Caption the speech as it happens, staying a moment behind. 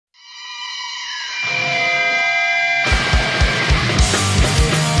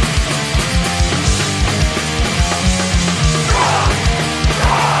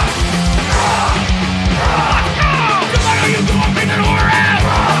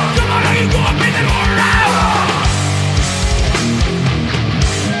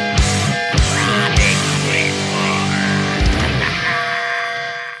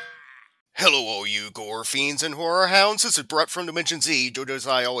Fiends and Horror Hounds. This is Brett from Dimension Z, joined as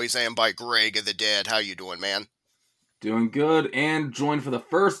I always am by Greg of the Dead. How you doing, man? Doing good, and joined for the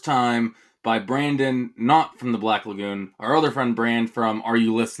first time by Brandon, not from the Black Lagoon, our other friend Brand from Are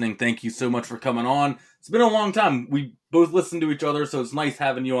You Listening? Thank you so much for coming on. It's been a long time. We both listen to each other, so it's nice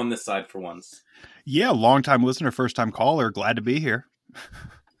having you on this side for once. Yeah, long-time listener, first-time caller. Glad to be here.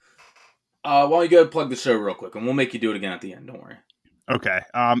 Why don't you go plug the show real quick, and we'll make you do it again at the end, don't worry. Okay.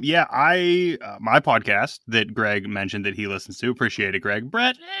 My podcast that Greg mentioned that he listens to. Appreciate it, Greg.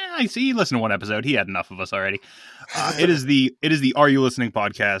 Brett, I see you listened to one episode. He had enough of us already. It is the Are You Listening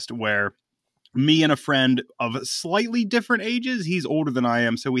podcast, where me and a friend of slightly different ages, he's older than I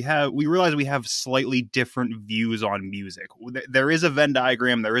am, so we realize we have slightly different views on music. There is a Venn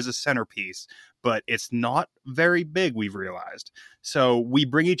diagram, there is a centerpiece, but it's not very big, we've realized. So we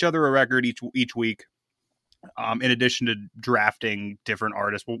bring each other a record each week. In addition to drafting different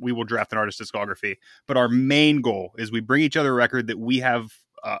artists, we will draft an artist's discography. But our main goal is we bring each other a record that we have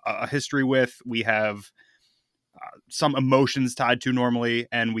a history with, we have some emotions tied to normally,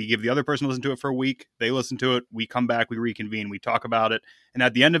 and we give the other person to listen to it for a week. They listen to it, we come back, we reconvene, we talk about it, and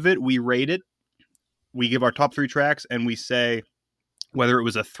at the end of it, we rate it. We give our top 3 tracks, and we say whether it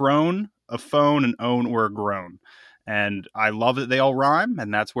was a throne, a phone, an own, or a groan. And I love that they all rhyme,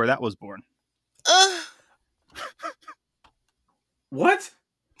 and that's where that was born. What?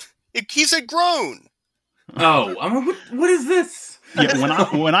 He said groan. Oh, what is this? Yeah,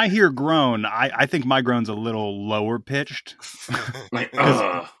 when I hear groan, I think my groan's a little lower pitched. Like,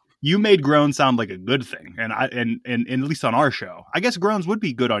 you made groan sound like a good thing, and at least on our show. I guess groans would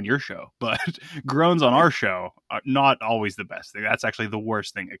be good on your show, but groans on our show are not always the best thing. That's actually the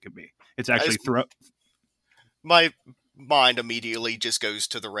worst thing it could be. It's actually My mind immediately just goes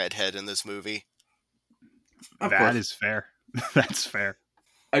to the redhead in this movie. That is fair. That's fair.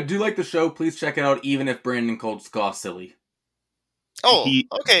 I do like the show. Please check it out, even if Brandon called ska silly. Oh,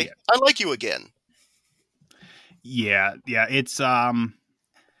 okay. Yeah. I like you again. Yeah. It's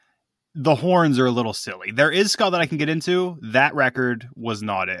the horns are a little silly. There is ska that I can get into. That record was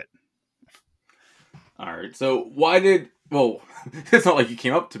not it. All right. So it's not like you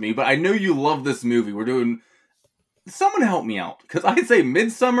came up to me, but I know you love this movie. Someone help me out, because I say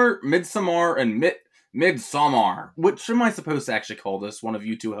Midsommar, and Midsommar. Which am I supposed to actually call this? One of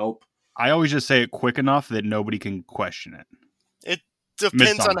you two help. I always just say it quick enough that nobody can question it. It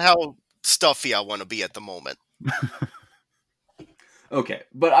depends on how stuffy I want to be at the moment. Okay,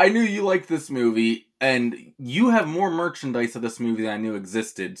 but I knew you liked this movie, and you have more merchandise of this movie than I knew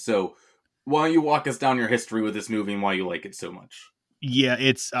existed, so why don't you walk us down your history with this movie and why you like it so much? Yeah,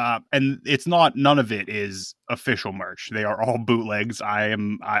 none of it is official merch. They are all bootlegs. I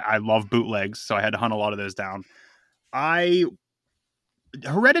love bootlegs, so I had to hunt a lot of those down.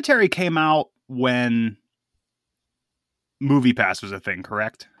 Hereditary came out when MoviePass was a thing,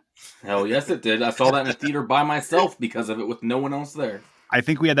 correct? Hell yes, it did. I saw that in a theater by myself because of it, with no one else there. I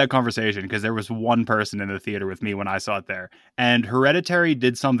think we had that conversation because there was one person in the theater with me when I saw it there. And Hereditary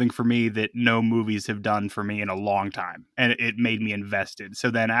did something for me that no movies have done for me in a long time. And it made me invested. So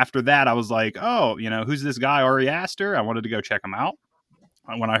then after that, I was like, oh, who's this guy, Aster? I wanted to go check him out.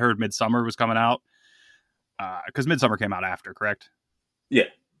 When I heard Midsommar was coming out. Because Midsommar came out after, correct? Yeah.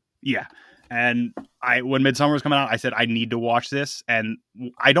 Yeah. And when Midsommar was coming out, I said, I need to watch this. And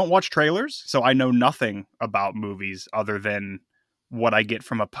I don't watch trailers, so I know nothing about movies other than what I get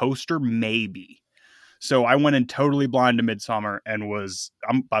from a poster, maybe. So I went in totally blind to Midsommar and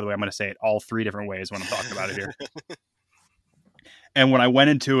by the way, I'm going to say it all 3 different ways when I'm talking about it here. And when I went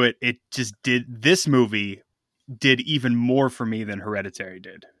into it, this movie did even more for me than Hereditary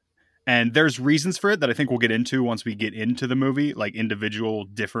did. And there's reasons for it that I think we'll get into once we get into the movie, like individual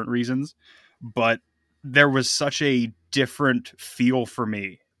different reasons. But there was such a different feel for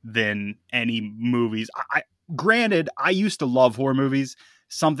me than any movies. Granted, I used to love horror movies.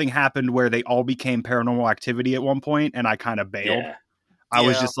 Something happened where they all became Paranormal Activity at one point, and I kind of bailed. Yeah. I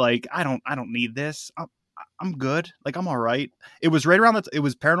was just like, I don't need this. I'm good. Like, I'm all right. It was right around it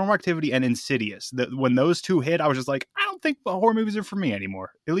was Paranormal Activity and Insidious. When those 2 hit, I was just like, I don't think horror movies are for me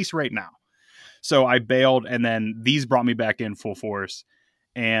anymore, at least right now. So I bailed, and then these brought me back in full force.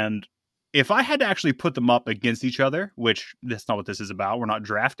 And if I had to actually put them up against each other, which that's not what this is about, we're not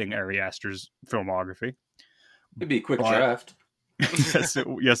drafting Ari Aster's filmography. It'd be a quick draft. Yes,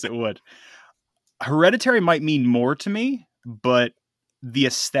 it would. Hereditary might mean more to me, but the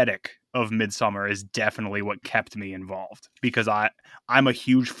aesthetic of Midsommar is definitely what kept me involved, because I'm a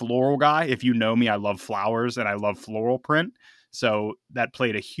huge floral guy. If you know me, I love flowers and I love floral print. So that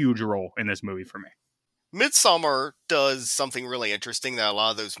played a huge role in this movie for me. Midsommar does something really interesting that a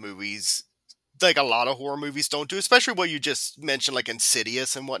lot of those movies like a lot of horror movies don't do, especially what you just mentioned, like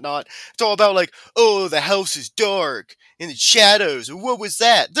Insidious and whatnot. It's all about like, oh, the house is dark and the shadows. What was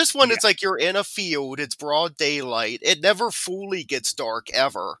that? This one, Yeah. it's like you're in a field. It's broad daylight. It never fully gets dark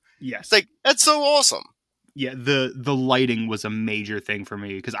ever. It's Yes. like, that's so awesome. Yeah, the lighting was a major thing for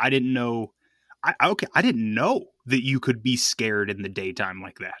me because I didn't know. I didn't know that you could be scared in the daytime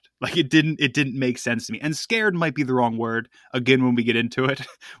like that. Like it didn't make sense to me. And scared might be the wrong word. Again, when we get into it,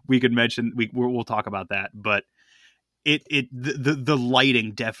 we could mention we'll talk about that. But the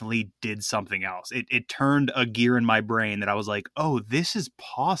lighting definitely did something else. It turned a gear in my brain that I was like, oh, this is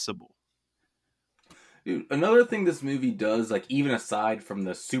possible. Dude, another thing this movie does, like even aside from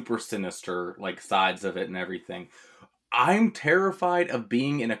the super sinister like sides of it and everything, I'm terrified of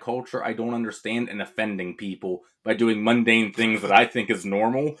being in a culture I don't understand and offending people by doing mundane things that I think is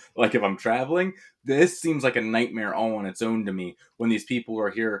normal. Like if I'm traveling, this seems like a nightmare all on its own to me when these people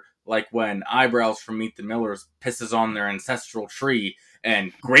are here. Like when Eyebrows from Meet the Millers pisses on their ancestral tree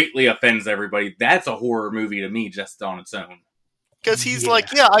and greatly offends everybody. That's a horror movie to me just on its own. Because he's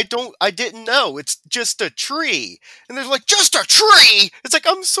like, yeah, I didn't know. It's just a tree. And they're like, just a tree? It's like,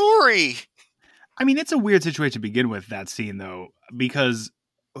 I'm sorry. I mean, it's a weird situation to begin with, that scene, though, because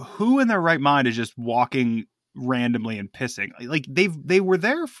who in their right mind is just walking randomly and pissing? Like, they were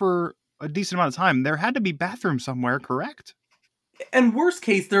there for a decent amount of time. There had to be bathrooms somewhere, correct? And worst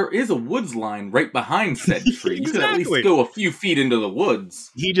case, there is a woods line right behind said tree. You could at Exactly. least go a few feet into the woods.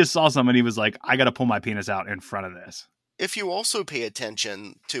 He just saw something and he was like, I got to pull my penis out in front of this. If you also pay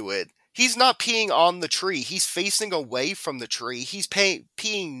attention to it, he's not peeing on the tree. He's facing away from the tree. He's peeing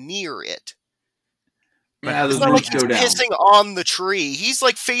near it. Yeah, It's those not like roots he's go down. pissing on the tree. He's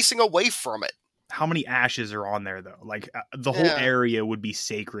like facing away from it. How many ashes are on there, though? Like, the whole area would be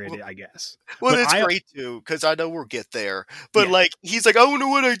sacred, I guess. Well, But it's great, too, because I know we'll get there. But, like, he's like, I don't know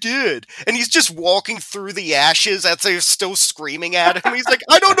what I did. And he's just walking through the ashes as they're still screaming at him. He's like,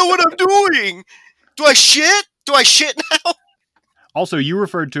 I don't know what I'm doing. Do I shit? Do I shit now? Also, you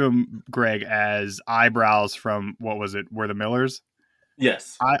referred to him, Greg, as Eyebrows from, what was it, Were the Millers?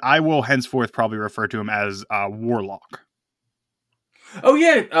 Yes. I will henceforth probably refer to him as Warlock. Oh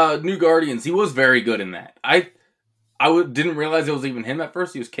yeah, New Guardians. He was very good in that. I didn't realize it was even him at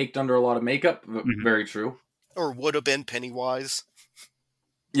first. He was caked under a lot of makeup. Mm-hmm. Very true. Or would have been Pennywise.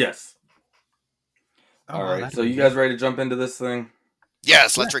 Yes. Oh, all right, so you guys ready to jump into this thing?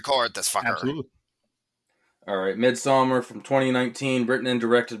 Yes, let's record this fucker. Absolutely. All right, Midsommar from 2019, written and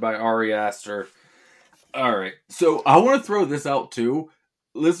directed by Ari Aster. All right, so I want to throw this out too.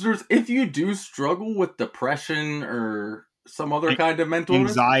 Listeners, if you do struggle with depression or some other kind of mental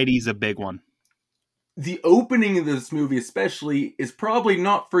illness, anxiety is a big one. The opening of this movie especially is probably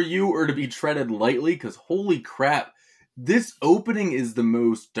not for you or to be treaded lightly, because holy crap, this opening is the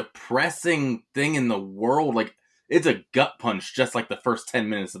most depressing thing in the world. Like, it's a gut punch, just like the first 10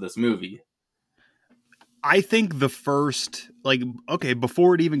 minutes of this movie. I think the first,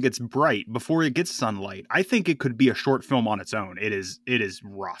 before it even gets bright, before it gets sunlight, I think it could be a short film on its own. It is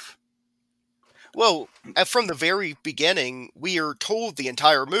rough. Well, from the very beginning, we are told the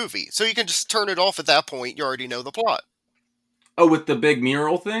entire movie. So you can just turn it off at that point. You already know the plot. Oh, with the big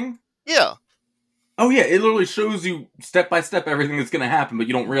mural thing? Yeah. Oh yeah, it literally shows you step by step everything that's going to happen, but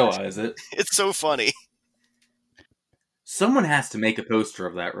you don't realize it. It's so funny. Someone has to make a poster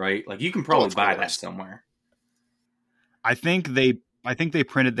of that, right? Like, you can probably buy that somewhere. I think they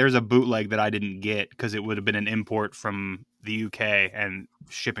printed, there's a bootleg that I didn't get because it would have been an import from the UK and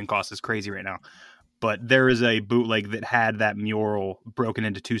shipping costs is crazy right now. But there is a bootleg that had that mural broken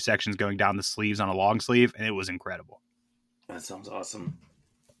into two sections going down the sleeves on a long sleeve, and it was incredible. That sounds awesome.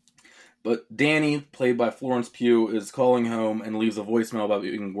 But Danny, played by Florence Pugh, is calling home and leaves a voicemail about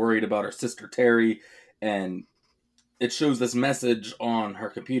being worried about her sister Terry, and it shows this message on her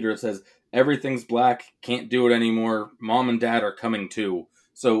computer. It says, everything's black, can't do it anymore, Mom and Dad are coming too.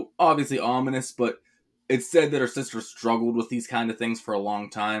 So, obviously ominous, but it said that her sister struggled with these kind of things for a long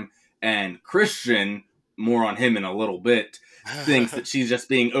time, and Christian, more on him in a little bit, thinks that she's just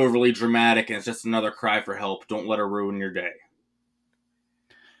being overly dramatic and it's just another cry for help. Don't let her ruin your day.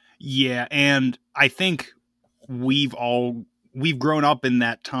 Yeah, and I think we've grown up in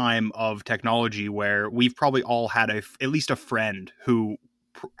that time of technology where we've probably all had at least a friend who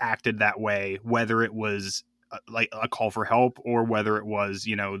acted that way, whether it was like a call for help or whether it was,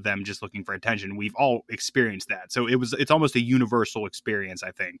 them just looking for attention. We've all experienced that. So it's almost a universal experience,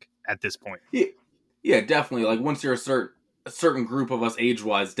 I think, at this point. Yeah, definitely. Like, once you're a certain group of us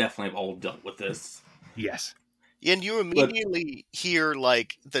age-wise, definitely have all dealt with this. Yes. And you But immediately hear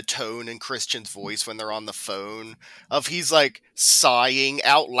like the tone in Christian's voice when they're on the phone of he's like sighing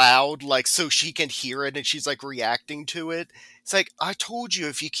out loud, like so she can hear it and she's like reacting to it. It's like, I told you,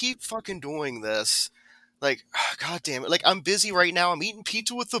 if you keep fucking doing this, like, god damn it, like I'm busy right now, I'm eating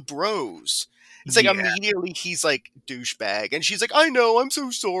pizza with the bros. It's like Yeah. immediately he's like douchebag and she's like, I know, I'm so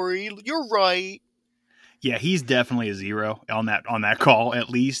sorry, you're right. Yeah, he's definitely a zero on that call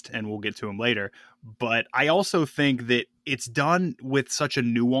at least, and we'll get to him later. But I also think that it's done with such a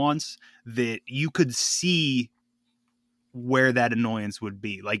nuance that you could see where that annoyance would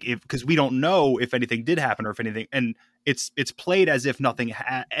be. Like if because we don't know if anything did happen or if anything, and it's played as if nothing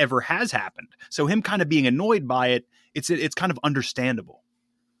ever has happened. So him kind of being annoyed by it, it's kind of understandable.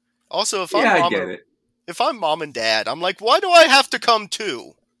 Also, yeah, I get it. if I'm mom and dad, I'm like, why do I have to come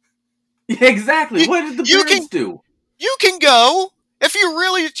too? Yeah, exactly. You, What did the you parents can do? you can go. If you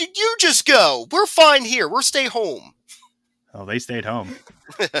really, you just go. We're fine here. We're stay home. Oh, they stayed home.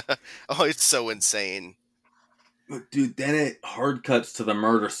 Oh, it's so insane. But dude, then it hard cuts to the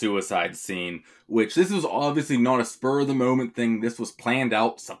murder-suicide scene, which this was obviously not a spur-of-the-moment thing. This was planned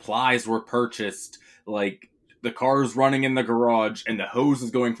out. Supplies were purchased. Like, the car's running in the garage, and the hose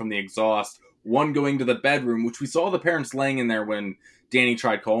is going from the exhaust. One going to the bedroom, which we saw the parents laying in there when Danny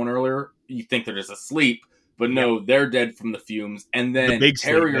tried calling earlier. You think they're just asleep, but no, they're dead from the fumes. And then big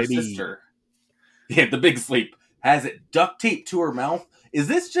Terry, her sleep, baby. sister, yeah, the big sleep, has it duct taped to her mouth. Is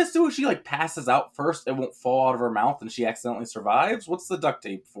this just so she like passes out first, it won't fall out of her mouth and she accidentally survives? What's the duct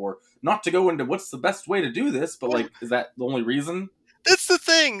tape for? Not to go into what's the best way to do this, but like, is that the only reason? That's the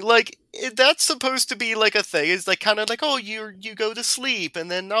thing. Like, that's supposed to be like a thing. It's like kind of like, oh, you go to sleep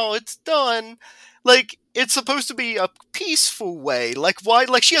and then oh, it's done. Like, it's supposed to be a peaceful way. Like, why?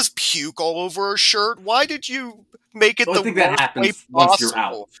 Like, she has puke all over her shirt. Why did you make it So the I think worst that way happens once you're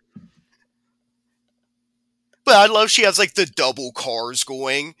possible? out. But I love she has like the double cars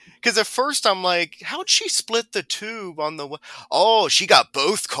going. Because at first I'm like, how'd she split the tube on the? Oh, she got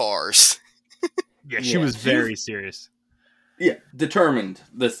both cars. Yeah, she was very serious. Yeah, determined.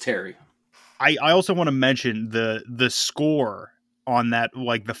 This Terry. I also want to mention the score on that,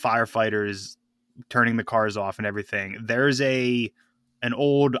 like the firefighters turning the cars off and everything. There's an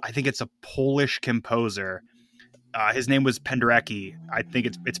old, I think it's a Polish composer. His name was Penderecki. I think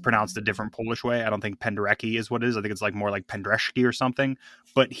it's pronounced a different Polish way. I don't think Penderecki is what it is. I think it's like more like Pendreshki or something.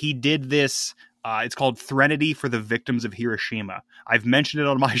 But he did this. It's called Threnody for the Victims of Hiroshima. I've mentioned it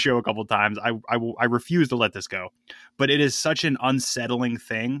on my show a couple times. I refuse to let this go. But it is such an unsettling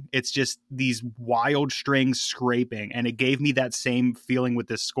thing. It's just these wild strings scraping. And it gave me that same feeling with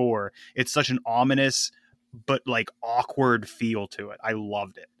this score. It's such an ominous but like awkward feel to it. I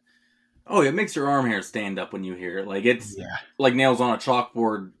loved it. Oh, it makes your arm hair stand up when you hear it. Like, it's like nails on a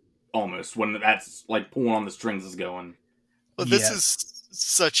chalkboard almost when that's like pulling on the strings is going. Well, this is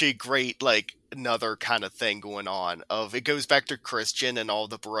such a great, like, another kind of thing going on. Of it goes back to Christian and all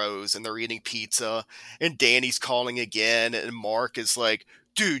the bros, and they're eating pizza, and Danny's calling again, and Mark is like,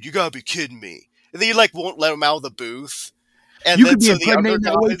 dude, you gotta be kidding me. And then he, like, won't let him out of the booth. And you then could be so the other impregnating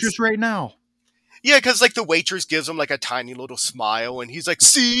that guys, waitress right now. yeah, because, like, the waitress gives him, like, a tiny little smile, and he's like,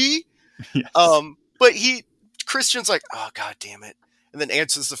 see? Yes. But Christian's like, oh, god damn it. And then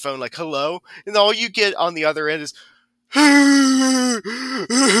answers the phone like, hello? And all you get on the other end is, and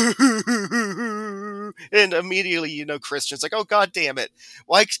immediately, you know, Christian's like, oh, god damn it.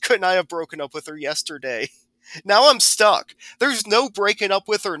 Why couldn't I have broken up with her yesterday? Now I'm stuck. There's no breaking up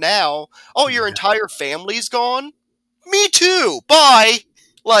with her now. Oh, your entire family's gone? Me too. Bye.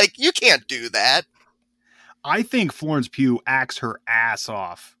 Like, you can't do that. I think Florence Pugh acts her ass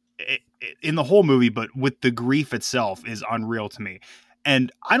off in the whole movie, but with the grief itself is unreal to me.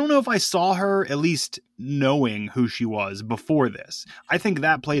 And I don't know if I saw her at least knowing who she was before this. I think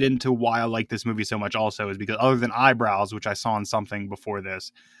that played into why I like this movie so much also, is because other than Eyebrows, which I saw in something before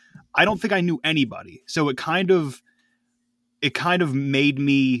this, I don't think I knew anybody. So it kind of made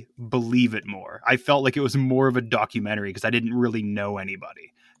me believe it more. I felt like it was more of a documentary because I didn't really know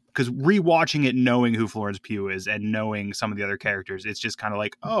anybody. Because rewatching it, knowing who Florence Pugh is and knowing some of the other characters, it's just kind of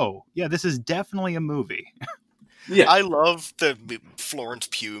like, oh, yeah, this is definitely a movie. Yeah, I love the Florence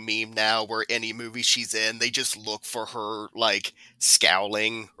Pugh meme now where any movie she's in, they just look for her, like,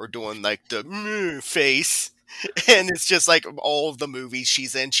 scowling or doing, like, the face. And it's just like all of the movies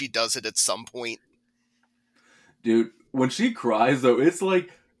she's in, she does it at some point. Dude, when she cries, though, it's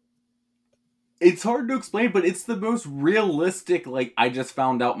like, it's hard to explain, but it's the most realistic, like, I just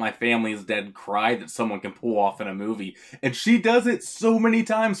found out my family is dead cry that someone can pull off in a movie. And she does it so many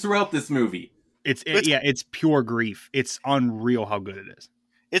times throughout this movie. It's pure grief. It's unreal how good it is.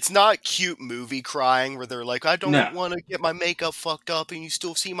 It's not cute movie crying where they're like, I don't No. want to get my makeup fucked up and you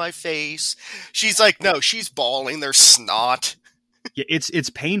still see my face. She's like, no, she's bawling. There's snot. Yeah, it's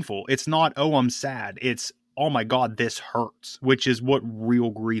painful. It's not, oh, I'm sad. It's, oh my God, this hurts, which is what real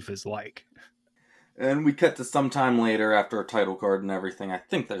grief is like. And we cut to some time later after a title card and everything. I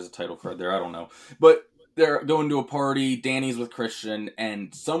think there's a title card there. I don't know. But they're going to a party. Danny's with Christian.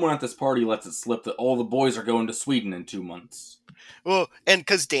 And someone at this party lets it slip that all the boys are going to Sweden in 2 months. Well, and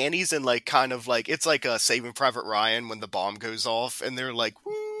because Danny's in like kind of like, it's like a Saving Private Ryan when the bomb goes off and they're like,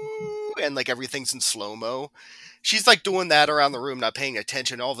 woo, and like everything's in slow-mo. She's like doing that around the room, not paying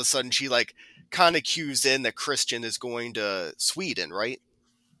attention. All of a sudden she like kind of cues in that Christian is going to Sweden, right?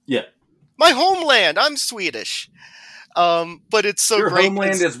 Yeah. My homeland! I'm Swedish. But it's so Your great.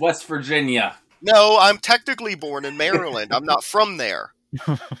 homeland is West Virginia. No, I'm technically born in Maryland. I'm not from there.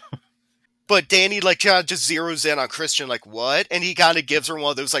 But Danny, like, just zeroes in on Christian, like, what? And he kind of gives her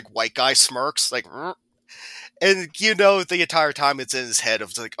one of those, like, white guy smirks, like, and, you know, the entire time it's in his head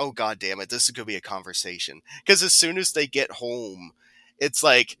of, like, oh, God damn it, this is going to be a conversation. Because as soon as they get home, it's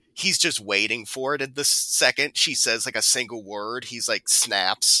like, he's just waiting for it. And the second she says, like, a single word, he's, like,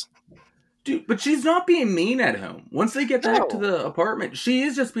 snaps. Dude, but she's not being mean at home. Once they get back to the apartment, she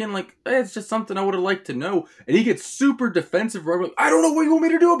is just being like, hey, it's just something I would have liked to know. And he gets super defensive. Right? Like, I don't know what you want me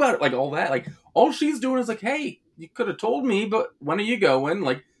to do about it. Like, all that. Like, all she's doing is like, hey, you could have told me, but when are you going?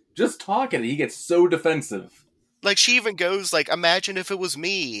 Like, just talking. He gets so defensive. Like, she even goes, like, imagine if it was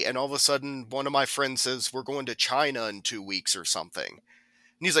me, and all of a sudden one of my friends says, we're going to China in 2 weeks or something. And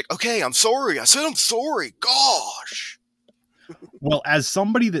he's like, okay, I'm sorry. I said I'm sorry. Gosh. Well, as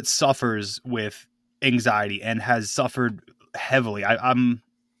somebody that suffers with anxiety and has suffered heavily, I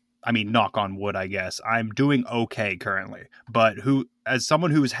mean, knock on wood, I guess, I'm doing okay currently. But as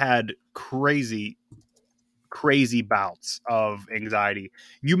someone who's had crazy bouts of anxiety,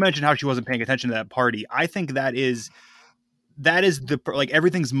 you mentioned how she wasn't paying attention to that party. I think that is the, like,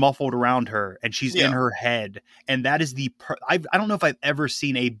 everything's muffled around her and she's in her head, and that is I don't know if I've ever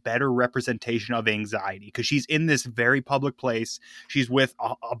seen a better representation of anxiety, because she's in this very public place, she's with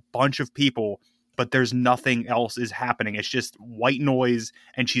a bunch of people, but there's nothing else is happening. It's just white noise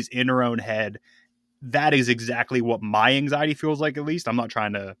and she's in her own head. That is exactly what my anxiety feels like. At least I'm not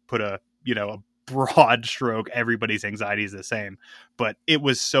trying to put a broad stroke, everybody's anxiety is the same, but it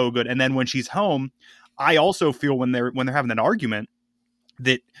was so good. And then when she's home, I also feel when they're having an argument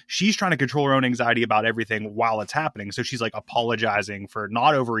that she's trying to control her own anxiety about everything while it's happening. So she's like apologizing for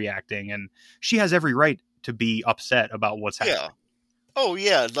not overreacting, and she has every right to be upset about what's happening. Yeah. Oh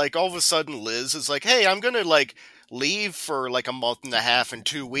yeah. Like, all of a sudden Liz is like, hey, I'm going to like leave for like a month and a half and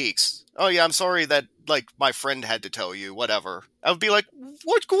 2 weeks. Oh yeah. I'm sorry that like my friend had to tell you, whatever. I would be like,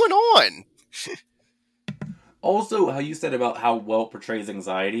 what's going on? Also, how you said about how well it portrays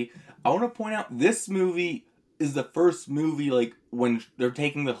anxiety, I want to point out this movie is the first movie, like, when they're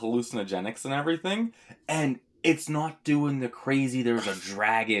taking the hallucinogenics and everything, and it's not doing the crazy, there's a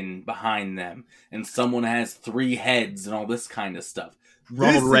dragon behind them, and someone has 3 heads and all this kind of stuff.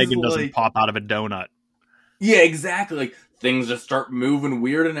 Ronald Reagan doesn't pop out of a donut. Yeah, exactly. Like, things just start moving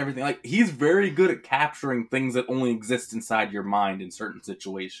weird and everything. Like, he's very good at capturing things that only exist inside your mind in certain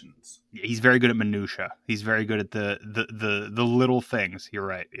situations. Yeah, he's very good at minutia. He's very good at the little things. You're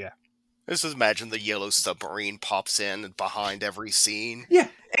right. Yeah. Just imagine the yellow submarine pops in behind every scene. Yeah,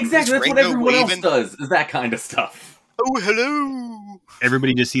 exactly. That's what everyone else does, is that kind of stuff. Oh, hello.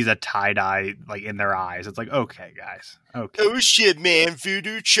 Everybody just sees a tie-dye, like, in their eyes. It's like, okay, guys. Okay. Oh shit, man.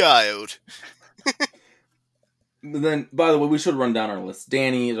 Voodoo child. But then, by the way, we should run down our list.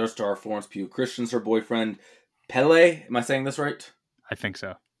 Danny is our star, Florence Pugh. Christian's her boyfriend. Pele, am I saying this right? I think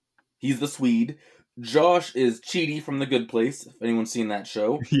so. He's the Swede. Josh is Chidi from The Good Place, if anyone's seen that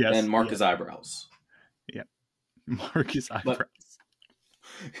show. Yes. And Mark is Eyebrows. Yeah. Mark is Eyebrows.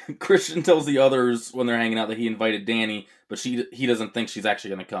 But Christian tells the others when they're hanging out that he invited Danny, but he doesn't think she's actually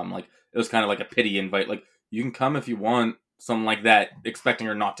going to come. Like, it was kind of like a pity invite. Like, you can come if you want, something like that, expecting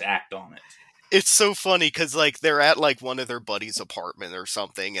her not to act on it. It's so funny because, like, they're at, like, one of their buddies' apartment or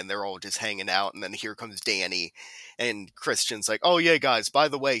something, and they're all just hanging out, and then here comes Danny, and Christian's like, oh, yeah, guys, by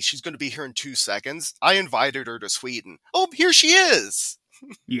the way, she's going to be here in 2 seconds. I invited her to Sweden. Oh, here she is!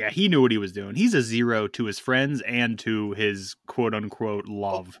 Yeah, he knew what he was doing. He's a zero to his friends and to his quote-unquote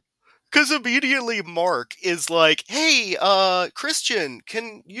love. Because immediately Mark is like, hey, Christian,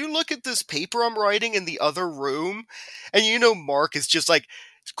 can you look at this paper I'm writing in the other room? And you know Mark is just like,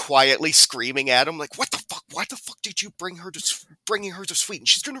 quietly screaming at him, like, what the fuck, why the fuck did you bringing her to Sweden?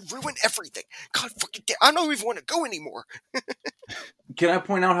 She's gonna ruin everything. God fucking damn, I don't even want to go anymore. Can I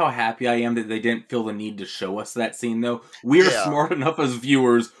point out how happy I am that they didn't feel the need to show us that scene, though? We are smart enough as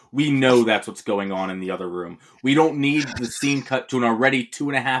viewers. We know that's what's going on in the other room. We don't need the scene cut to an already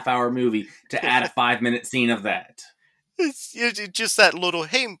 2.5-hour movie to add a 5-minute scene of that. It's just that little,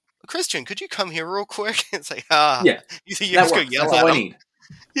 hey, Christian, could you come here real quick? It's like, yeah, you're that just works. gonna yell That's at all I him. need.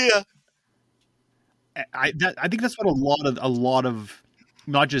 Yeah. I think that's what a lot of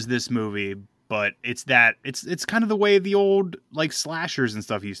not just this movie, but it's kind of the way the old like slashers and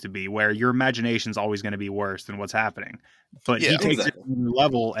stuff used to be, where your imagination's always going to be worse than what's happening. But he takes it to a new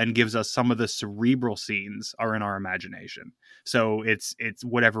level and gives us some of the cerebral scenes are in our imagination. So it's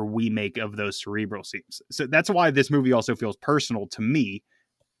whatever we make of those cerebral scenes. So that's why this movie also feels personal to me.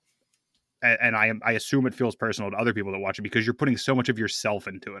 And I assume it feels personal to other people that watch it because you're putting so much of yourself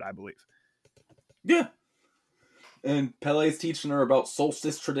into it, I believe. Yeah. And Pele's teaching her about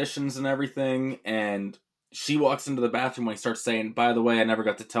solstice traditions and everything, and she walks into the bathroom when he starts saying, by the way, I never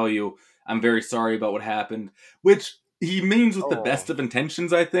got to tell you, I'm very sorry about what happened, which he means with the best of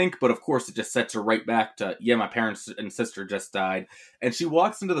intentions, I think, but of course it just sets her right back to, yeah, my parents and sister just died. And she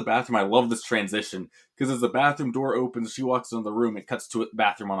walks into the bathroom. I love this transition, because as the bathroom door opens, she walks into the room, it cuts to a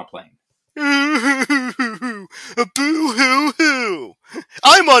bathroom on a plane. Boo-hoo-hoo!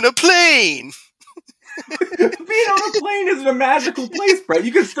 I'm on a plane! Being on a plane isn't a magical place, Brett.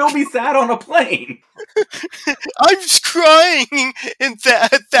 You can still be sad on a plane. I'm just crying in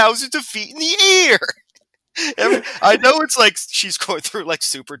thousands of feet in the air. I know it's like she's going through like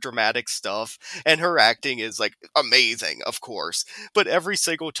super dramatic stuff, and her acting is like amazing, of course. But every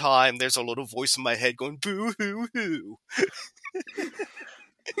single time, there's a little voice in my head going "boo hoo hoo."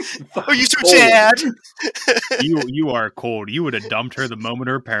 Are you so sad? You are cold. You would have dumped her the moment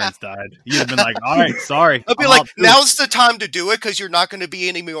her parents died. You'd have been like, all right, sorry. I'd be like, now's the time to do it because you're not going to be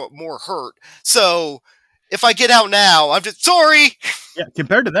any more hurt. So if I get out now, I'm just sorry. Yeah,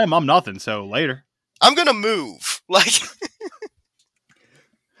 compared to them, I'm nothing. So later. I'm going to move. Like,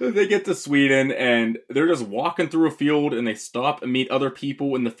 they get to Sweden and they're just walking through a field and they stop and meet other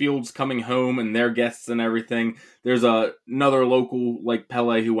people in the fields coming home and their guests and everything. There's another local like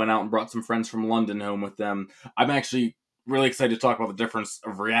Pele who went out and brought some friends from London home with them. I'm actually really excited to talk about the difference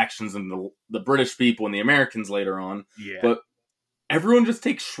of reactions in the British people and the Americans later on. Yeah. But everyone just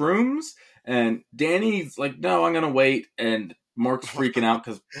takes shrooms and Danny's like, no, I'm going to wait. And Mark's freaking out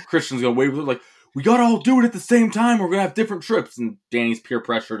because Christian's going to wait. They're like, we gotta all do it at the same time. We're gonna have different trips. And Danny's peer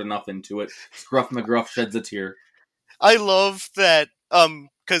pressured enough into it. Scruff McGruff sheds a tear. I love that,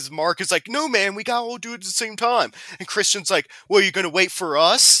 because Mark is like, no, man, we gotta all do it at the same time. And Christian's like, well, you're gonna wait for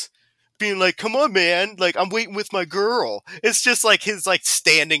us? Being like, come on, man. Like, I'm waiting with my girl. It's just like his, like,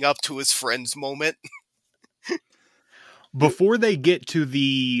 standing up to his friends moment. Before they get to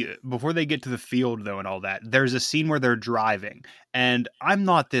the field though and all that, there's a scene where they're driving, and I'm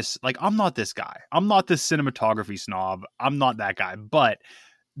not this guy. I'm not this cinematography snob. I'm not that guy. But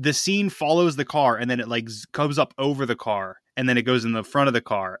the scene follows the car, and then it like comes up over the car, and then it goes in the front of the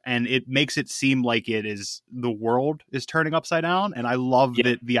car, and it makes it seem like it is the world is turning upside down. And I love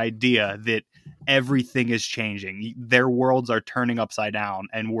the idea that everything is changing. Their worlds are turning upside down,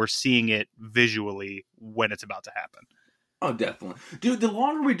 and we're seeing it visually when it's about to happen. Oh, definitely. Dude, the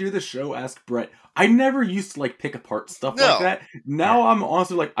longer we do the show, ask Brett, I never used to, like, pick apart stuff like that. Now I'm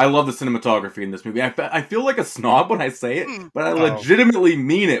honestly like, I love the cinematography in this movie. I feel like a snob when I say it, but I legitimately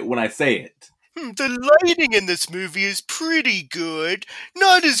mean it when I say it. The lighting in this movie is pretty good.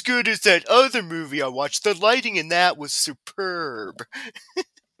 Not as good as that other movie I watched. The lighting in that was superb.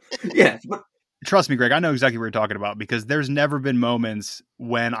 Yes, but trust me, Greg, I know exactly what you're talking about because there's never been moments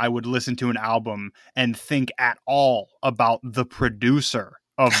when I would listen to an album and think at all about the producer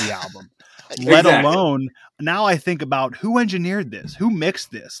of the album. Let alone, now I think about who engineered this, who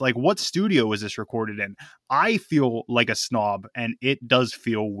mixed this, like what studio was this recorded in? I feel like a snob, and it does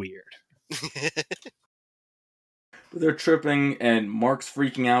feel weird. They're tripping, and Mark's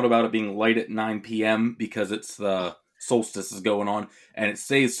freaking out about it being light at 9 p.m. because it's the solstice is going on, and it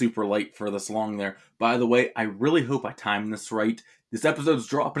stays super light for this long there. By the way, I really hope I timed this right. This episode's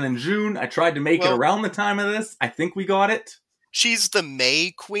dropping in June. I tried to make it around the time of this. I think we got it. She's the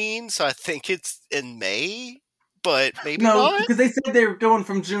May queen, so I think it's in May, but maybe not? No, because they said they were going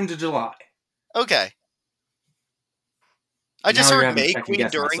from June to July. Okay. I just heard May Queen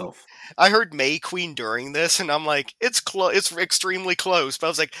during... myself. I heard May Queen during this, and I'm like, it's extremely close. But I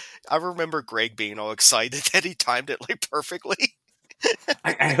was like, I remember Greg being all excited that he timed it like perfectly.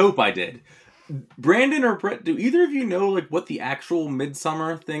 I hope I did. Brandon or Brett, do either of you know like what the actual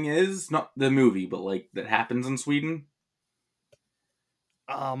Midsommar thing is? Not the movie, but like that happens in Sweden.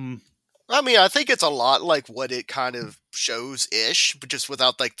 I mean, I think it's a lot like what it kind of shows ish, but just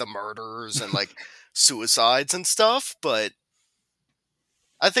without like the murders and like suicides and stuff. But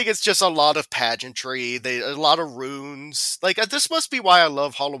I think it's just a lot of pageantry. A lot of runes. Like this must be why I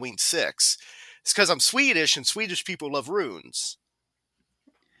love Halloween 6. It's because I'm Swedish and Swedish people love runes.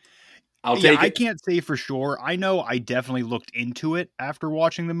 I'll take I it. can't say for sure. I know I definitely looked into it after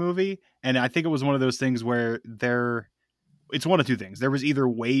watching the movie, and I think it was one of those things where it's one of two things. There was either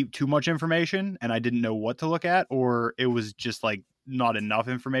way too much information and I didn't know what to look at, or it was just like not enough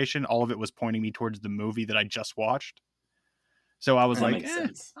information. All of it was pointing me towards the movie that I just watched. So I was That like, makes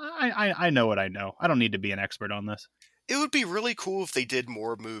sense. I know what I know. I don't need to be an expert on this. It would be really cool if they did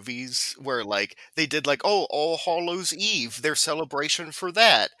more movies where like they did like, oh, All Hallows Eve, their celebration for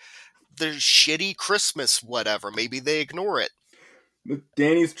that. The shitty Christmas whatever. Maybe they ignore it.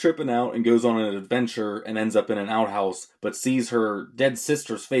 Danny's tripping out and goes on an adventure and ends up in an outhouse, but sees her dead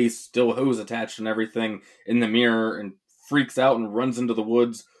sister's face, still hose attached and everything, in the mirror and freaks out and runs into the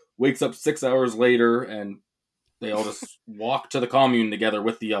woods. Wakes up 6 hours later and they all just walk to the commune together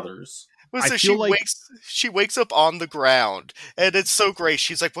with the others. Well, so she wakes up on the ground and it's so great.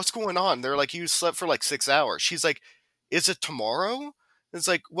 She's like, "What's going on?" They're like, "You slept for like 6 hours." She's like, "Is it tomorrow?" It's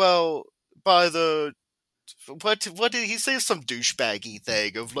like, "Well, by the what did he say? Some douchebaggy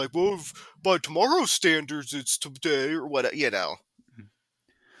thing of like, well, by tomorrow's standards, it's today or what, you know."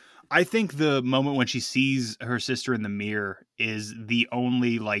 I think the moment when she sees her sister in the mirror is the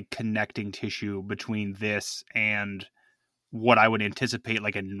only like connecting tissue between this and what I would anticipate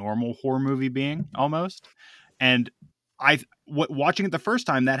like a normal horror movie being almost. And watching it the first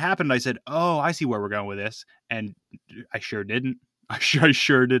time that happened, I said, "Oh, I see where we're going with this," and I sure didn't. I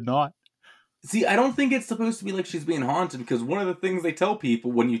sure did not. See, I don't think it's supposed to be like she's being haunted, because one of the things they tell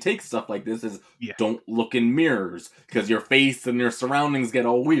people when you take stuff like this is don't look in mirrors, because your face and your surroundings get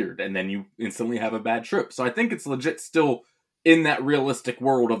all weird, and then you instantly have a bad trip. So I think it's legit still in that realistic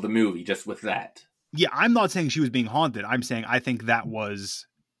world of the movie, just with that. Yeah, I'm not saying she was being haunted. I'm saying I think that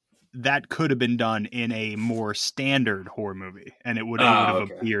could have been done in a more standard horror movie, and it would have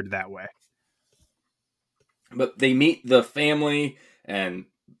appeared that way. But they meet the family, and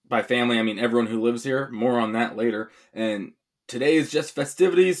by family, I mean everyone who lives here. More on that later. And today is just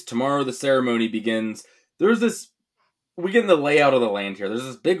festivities. Tomorrow the ceremony begins. We get in the layout of the land here. There's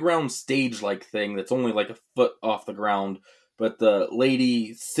this big round stage-like thing that's only like a foot off the ground. But the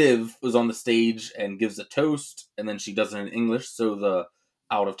lady, Siv, was on the stage and gives a toast. And then she does it in English so the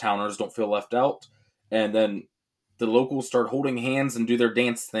out-of-towners don't feel left out. And then the locals start holding hands and do their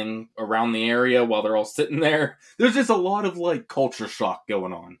dance thing around the area while they're all sitting there. There's just a lot of like culture shock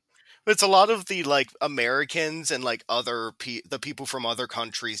going on. It's a lot of the like Americans and like the people from other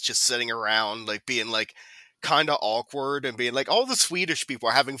countries just sitting around like being like kind of awkward and being like, all the Swedish people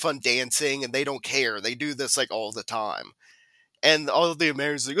are having fun dancing and they don't care. They do this like all the time. And all of the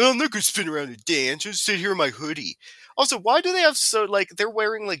Americans are like, oh, I'm not going to spin around and dance. Just sit here in my hoodie. Also, why do they have they're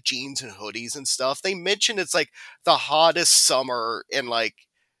wearing like jeans and hoodies and stuff? They mention it's like the hottest summer in like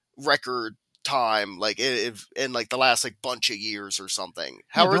record time, like in like the last like bunch of years or something.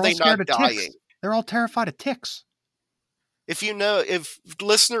 How are they not dying? They're all terrified of ticks. If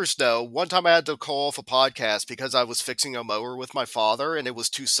listeners know, one time I had to call off a podcast because I was fixing a mower with my father and it was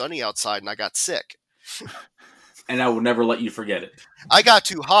too sunny outside and I got sick. And I will never let you forget it. I got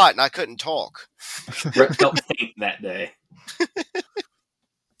too hot and I couldn't talk. Brett felt faint that day.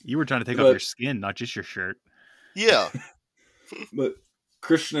 You were trying to take off your skin, not just your shirt. Yeah. But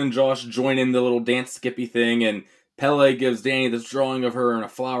Christian and Josh join in the little dance skippy thing, and Pele gives Danny this drawing of her in a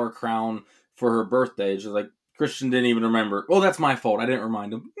flower crown for her birthday. She's like, Christian didn't even remember. Well, that's my fault. I didn't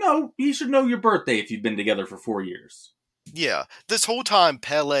remind him. No, you should know your birthday if you've been together for 4 years. Yeah, this whole time,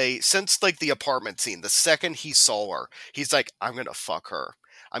 Pele, since like the apartment scene, the second he saw her, he's like, I'm gonna fuck her.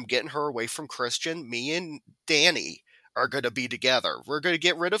 I'm getting her away from Christian. Me and Danny are gonna be together. We're gonna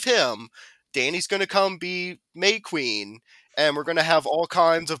get rid of him. Danny's gonna come be May Queen, and we're gonna have all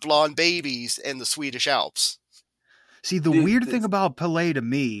kinds of blonde babies in the Swedish Alps. See, the weird thing about Pele to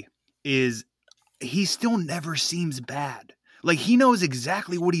me is he still never seems bad. Like, he knows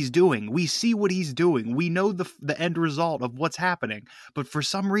exactly what he's doing. We see what he's doing. We know the end result of what's happening. But for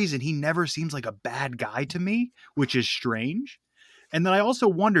some reason, he never seems like a bad guy to me, which is strange. And then I also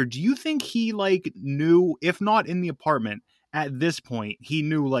wonder, do you think he, like, knew, if not in the apartment, at this point, he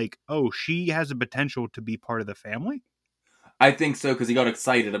knew, like, oh, she has a potential to be part of the family? I think so, because he got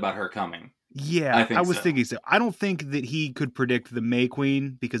excited about her coming. Yeah, I was so. thinking so. I don't think that he could predict the May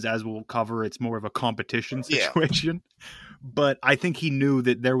Queen because, as we'll cover, it's more of a competition Yeah. situation. But I think he knew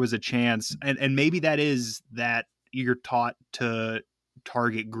that there was a chance, and maybe that is that you're taught to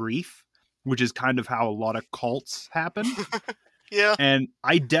target grief, which is kind of how a lot of cults happen. Yeah. And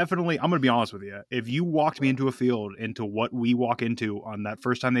I'm going to be honest with you. If you walked me into a field, into what we walk into on that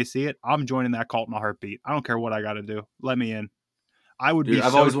first time they see it, I'm joining that cult in a heartbeat. I don't care what I got to do. Let me in. I would be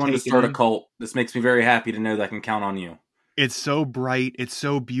I've so always wanted to start a in. cult. This makes me very happy to know that I can count on you. It's so bright. It's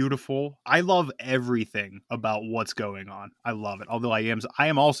so beautiful. I love everything about what's going on. I love it. Although I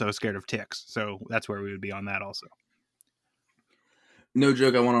am also scared of ticks. So that's where we would be on that also. No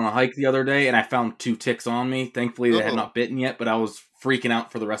joke, I went on a hike the other day and I found 2 ticks on me. Thankfully, they had not bitten yet, but I was freaking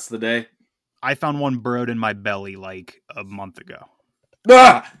out for the rest of the day. I found one burrowed in my belly like a month ago.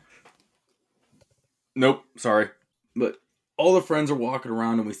 Ah! Nope, sorry. But all the friends are walking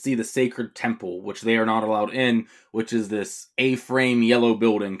around and we see the sacred temple, which they are not allowed in, which is this A-frame yellow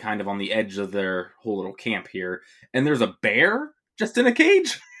building kind of on the edge of their whole little camp here. And there's a bear just in a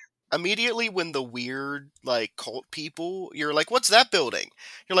cage. Immediately when the weird, like, cult people, you're like, what's that building?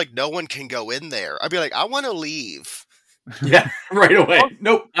 You're like, no one can go in there. I'd be like, I want to leave. Yeah, right away.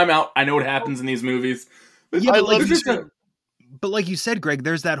 Nope, I'm out. I know what happens in these movies. Yeah, I but, love like, to. but like you said, Greg,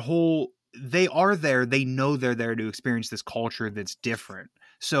 there's that whole, they are there, they know they're there to experience this culture that's different.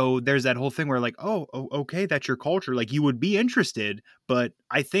 So there's that whole thing where like, oh, okay, that's your culture. Like you would be interested, but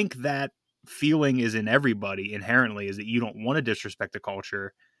I think that feeling is in everybody inherently, is that you don't want to disrespect the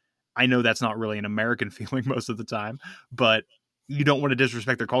culture. I know that's not really an American feeling most of the time, but you don't want to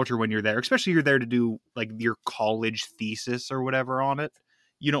disrespect their culture when you're there, especially you're there to do like your college thesis or whatever on it.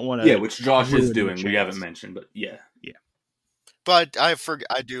 You don't want to. Yeah, which Josh is doing. chance. We haven't mentioned, but yeah. Yeah. But I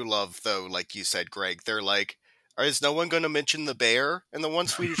do love, though, like you said, Greg, they're like, is no one going to mention the bear? And the one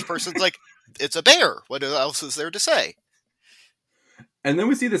Swedish person's like, it's a bear. What else is there to say? And then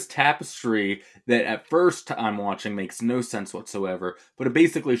we see this tapestry that at first I'm watching makes no sense whatsoever, but it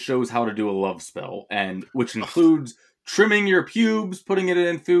basically shows how to do a love spell, and which includes trimming your pubes, putting it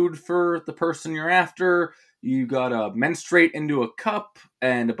in food for the person you're after. You gotta menstruate into a cup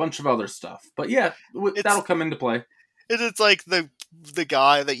and a bunch of other stuff. But yeah, that'll come into play. It's like the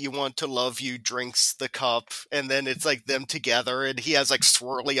guy that you want to love you drinks the cup, and then it's like them together, and he has like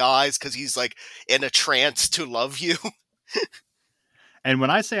swirly eyes because he's like in a trance to love you. And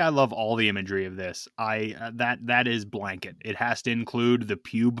when I say I love all the imagery of this, that is blanket. It has to include the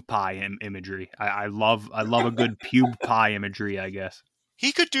pube pie imagery. I love a good pube pie imagery, I guess.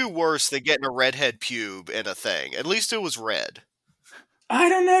 He could do worse than getting a redhead pube in a thing. At least it was red. I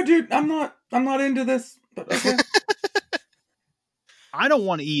don't know, dude. I'm not into this. But okay. I don't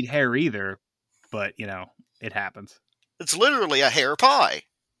want to eat hair either, but you know, it happens. It's literally a hair pie.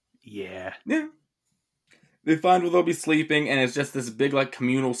 Yeah. Yeah. They find where they'll be sleeping, and it's just this big, like,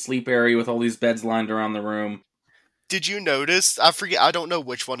 communal sleep area with all these beds lined around the room. Did you notice? I don't know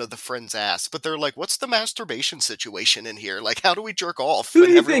which one of the friends asked, but they're like, what's the masturbation situation in here? Like, how do we jerk off? Who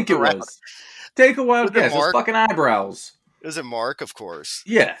do you think it was? Take a wild guess. His fucking eyebrows. Is it Mark, of course?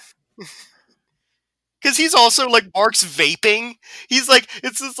 Yeah. Because he's also, like, Mark's vaping. He's, like,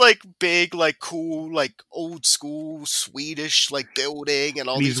 it's this, like, big, like, cool, like, old-school Swedish, like, building and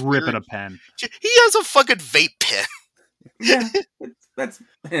all these He's ripping a pen. He has a fucking vape pen. Yeah, that's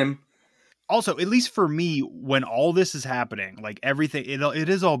him. Also, at least for me, when all this is happening, like, everything, it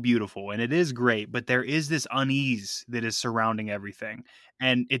is all beautiful, and it is great, but there is this unease that is surrounding everything,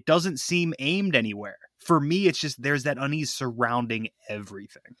 and it doesn't seem aimed anywhere. For me, it's just, there's that unease surrounding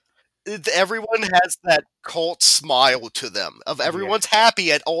everything. Everyone has that cult smile to them of everyone's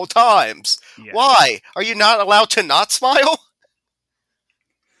happy at all times. Yeah. Why? Are you not allowed to not smile?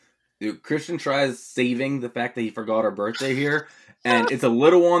 Dude, Christian tries saving the fact that he forgot her birthday here, and it's a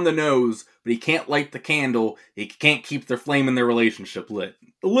little on the nose, but he can't light the candle. He can't keep their flame in their relationship lit.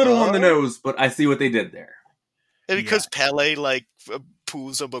 A little on the nose, but I see what they did there. And because Pele, like,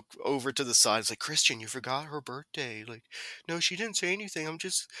 pulls him over to the side. It's like, Christian, you forgot her birthday. Like, no, she didn't say anything. I'm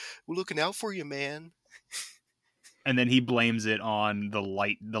just looking out for you, man. And then he blames it on the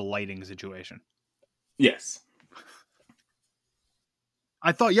lighting situation. Yes.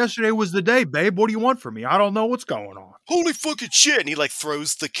 I thought yesterday was the day, babe. What do you want from me? I don't know what's going on. Holy fucking shit. And he, like,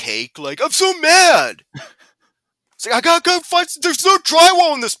 throws the cake. Like, I'm so mad. It's like, I gotta go find... There's no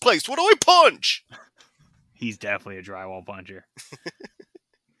drywall in this place. What do I punch? He's definitely a drywall puncher.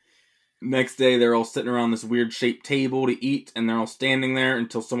 Next day, they're all sitting around this weird shaped table to eat, and they're all standing there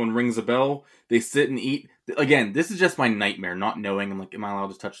until someone rings a bell. They sit and eat. Again, this is just my nightmare, not knowing. I'm like, am I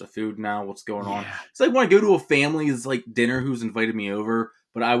allowed to touch the food now? What's going on? It's like when I go to a family's like dinner who's invited me over,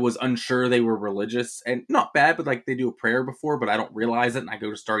 but I was unsure they were religious, and not bad, but like they do a prayer before, but I don't realize it, and I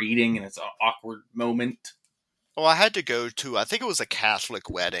go to start eating, and it's an awkward moment. Well, I had to go to, I think it was a Catholic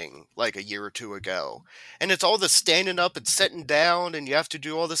wedding like a year or two ago. And it's all the standing up and sitting down, and you have to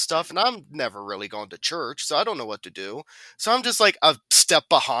do all this stuff. And I'm never really gone to church, so I don't know what to do. So I'm just like a step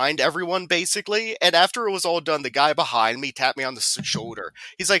behind everyone, basically. And after it was all done, the guy behind me tapped me on the shoulder.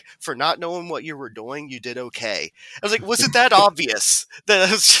 He's like, for not knowing what you were doing, you did okay. I was like, was it that obvious? That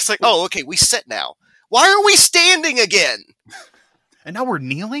I was just like, oh, okay, we sit now. Why are we standing again? And now we're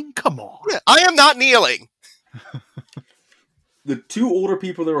kneeling? Come on. Yeah, I am not kneeling. The two older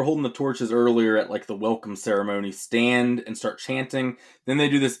people that were holding the torches earlier at like the welcome ceremony stand and start chanting. Then they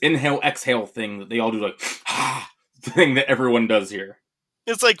do this inhale exhale thing that they all do, like thing that everyone does here.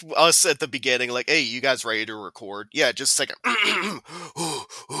 It's like us at the beginning, like, hey, you guys ready to record? Yeah, just a second.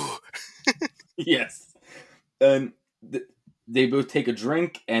 Yes. And they both take a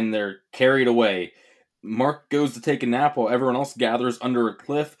drink and they're carried away. Mark goes to take a nap while everyone else gathers under a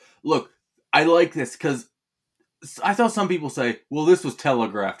cliff. Look, I like this because I saw some people say, well, this was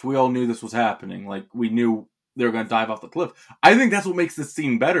telegraphed. We all knew this was happening. Like, we knew they were going to dive off the cliff. I think that's what makes this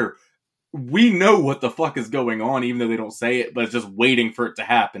scene better. We know what the fuck is going on, even though they don't say it, but it's just waiting for it to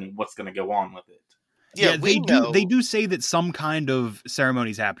happen and what's going to go on with it. Yeah, they do. They do say that some kind of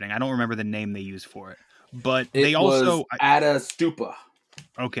ceremony is happening. I don't remember the name they use for it, but they also was at a stupa.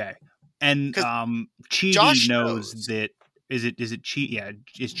 Okay, and Chidi Josh knows that. Is it Chidi? Yeah,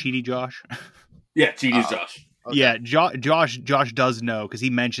 is Chidi Josh? Yeah, Chidi's Josh. Okay. Yeah, Josh does know because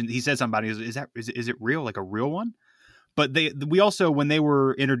he said something. Is it real? Like a real one? But we also, when they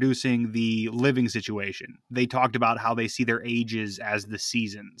were introducing the living situation, they talked about how they see their ages as the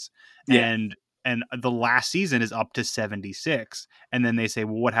seasons, and the last season is up to 76, and then they say,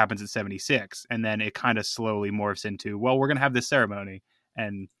 well, what happens at 76? And then it kind of slowly morphs into, well, we're gonna have this ceremony.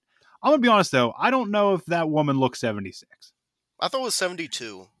 And I'm gonna be honest though, I don't know if that woman looks 76. I thought it was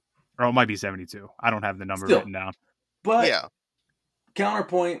 72. Or it might be 72. I don't have the number written down. But yeah.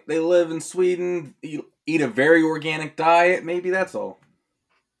 Counterpoint, they live in Sweden, eat a very organic diet. Maybe that's all.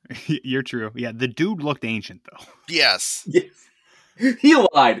 You're true. Yeah, the dude looked ancient, though. Yes. He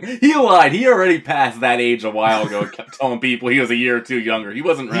lied. He already passed that age a while ago. Kept telling people he was a year or two younger. He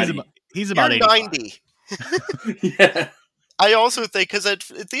wasn't ready. He's about 90. Yeah. I also think, because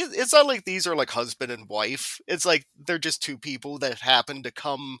it's not like these are like husband and wife. It's like they're just two people that happen to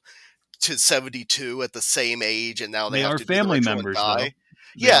come to 72 at the same age, and now they have are to family do the ritual members. And die. They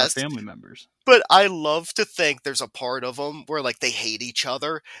Yes, are family members. But I love to think there's a part of them where like they hate each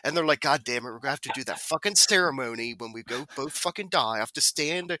other, and they're like, "God damn it, we're gonna have to do that fucking ceremony when we go both fucking die. I have to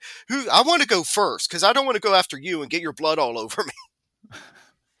stand. I want to go first because I don't want to go after you and get your blood all over me."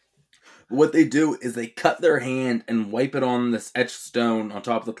 What they do is they cut their hand and wipe it on this etched stone on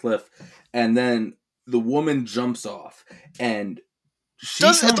top of the cliff, and then the woman jumps off, and she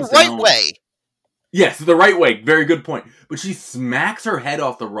does it the comes right down. way. Yes, the right way. Very good point. But she smacks her head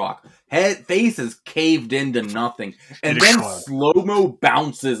off the rock. Face is caved into nothing. And then slow-mo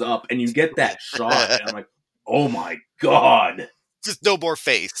bounces up, and you get that shot. And I'm like, oh my god. Just no more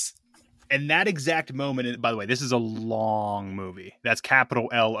face. And that exact moment, and by the way, this is a long movie. That's capital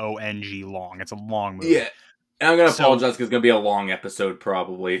Long, long. It's a long movie. Yeah. And I'm going to apologize because it's going to be a long episode,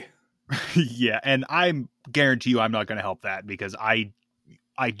 probably. Yeah, and I guarantee you I'm not going to help that because I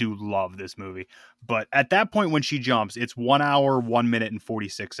do love this movie. But at that point when she jumps, it's 1 hour, 1 minute, and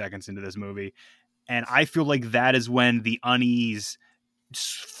 46 seconds into this movie. And I feel like that is when the unease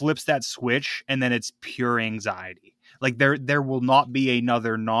flips that switch, and then it's pure anxiety. Like there will not be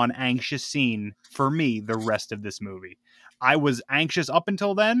another non-anxious scene for me the rest of this movie. I was anxious up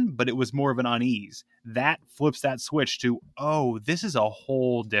until then, but it was more of an unease. That flips that switch to, oh, this is a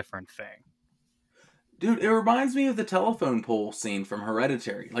whole different thing. Dude, it reminds me of the telephone pole scene from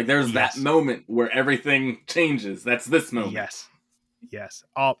Hereditary. Like, there's that moment where everything changes. That's this moment. Yes.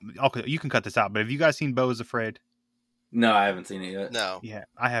 Okay, you can cut this out, but have you guys seen Beau is Afraid? No, I haven't seen it yet. No. Yeah,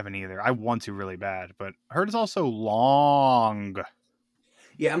 I haven't either. I want to really bad, but I heard it's also long.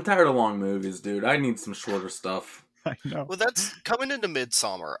 Yeah, I'm tired of long movies, dude. I need some shorter stuff. I know. Well, that's coming into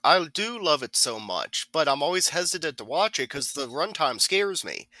Midsommar. I do love it so much, but I'm always hesitant to watch it because the runtime scares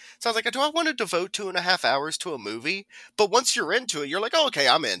me. So I was like, do I want to devote 2.5 hours to a movie? But once you're into it, you're like, oh, okay,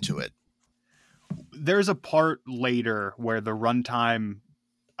 I'm into it. There's a part later where the runtime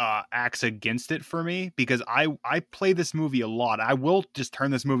acts against it for me because I play this movie a lot. I will just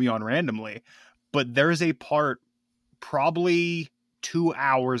turn this movie on randomly, but there's a part probably 2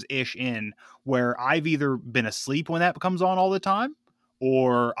 hours-ish in where I've either been asleep when that comes on all the time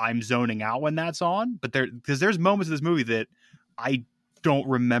or I'm zoning out when that's on. But because there's moments of this movie that I don't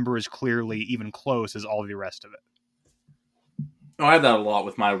remember as clearly, even close, as all the rest of it. Oh, I have that a lot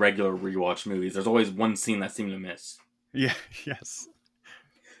with my regular rewatch movies. There's always one scene that I seem to miss. Yeah, yes.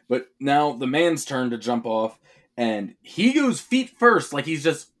 But now the man's turn to jump off, and he goes feet first, like he's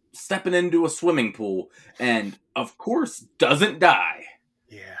just stepping into a swimming pool, and of course doesn't die.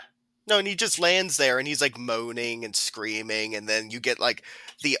 Yeah. No, and he just lands there, and he's like moaning and screaming, and then you get like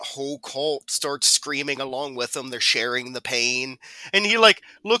the whole cult starts screaming along with him. They're sharing the pain, and he like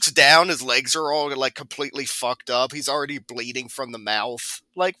looks down. His legs are all like completely fucked up. He's already bleeding from the mouth.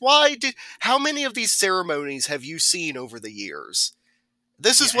 Like, how many of these ceremonies have you seen over the years?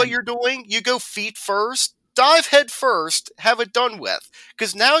 This is what you're doing? You go feet first, dive head first, have it done with.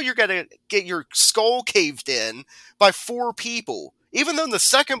 Because now you're going to get your skull caved in by 4 people. Even though the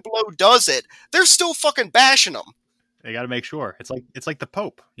second blow does it, they're still fucking bashing him. They got to make sure. It's like the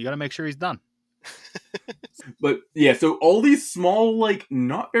Pope. You got to make sure he's done. But yeah, so all these small, like,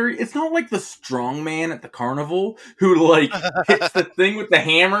 it's not like the strong man at the carnival who like hits the thing with the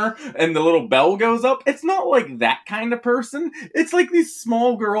hammer and the little bell goes up. It's not like that kind of person. It's like these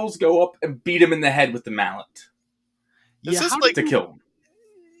small girls go up and beat him in the head with the mallet. To kill him.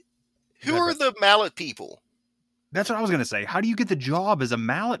 Who are the mallet people? That's what I was going to say. How do you get the job as a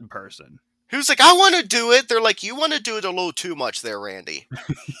mallet person? Who's like, I want to do it. They're like, you want to do it a little too much there, Randy.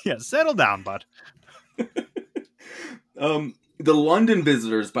 Yeah, settle down, bud. The London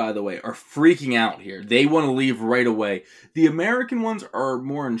visitors, by the way, are freaking out here. They want to leave right away. The American ones are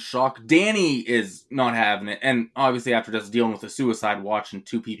more in shock. Danny is not having it. And obviously after just dealing with a suicide, watching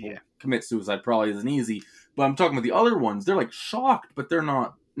 2 people commit suicide probably isn't easy. But I'm talking about the other ones. They're like shocked, but they're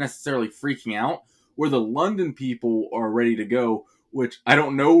not necessarily freaking out. Where the London people are ready to go, which I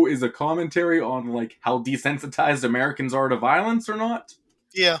don't know is a commentary on like how desensitized Americans are to violence or not.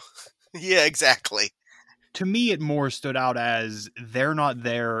 Yeah. Yeah, exactly. To me, it more stood out as they're not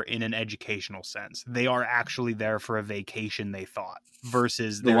there in an educational sense. They are actually there for a vacation, they thought,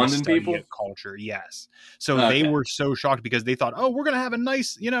 versus the London people culture. Yes. So they were so shocked because they thought, oh, we're going to have a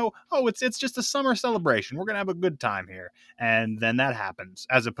nice, it's just a summer celebration. We're going to have a good time here. And then that happens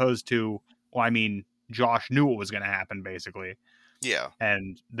as opposed to, well, I mean, Josh knew what was going to happen basically. Yeah.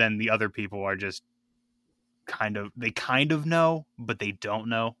 And then the other people are just kind of know, but they don't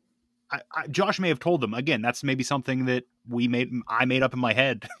know. Josh may have told them. Again, that's maybe something that I made up in my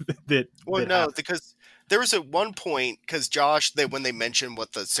head. Because there was at one point, because Josh, when they mentioned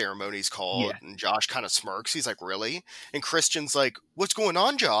what the ceremony's called, and Josh kind of smirks. He's like, really? And Christian's like, what's going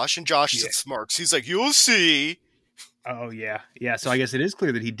on, Josh? And Josh smirks. He's like, you'll see. Oh, yeah. Yeah, so I guess it is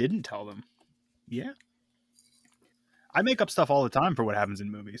clear that he didn't tell them. Yeah. I make up stuff all the time for what happens in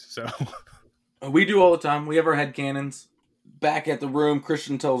movies, so... We do all the time. We have our headcanons. Back at the room,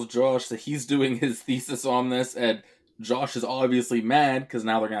 Christian tells Josh that he's doing his thesis on this, and Josh is obviously mad, because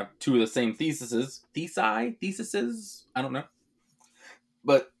now they're going to have 2 of the same theses. Theses? I don't know.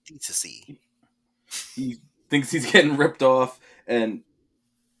 But... He thinks he's getting ripped off, and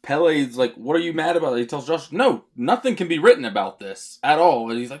Pele's like, what are you mad about? He tells Josh, no, nothing can be written about this at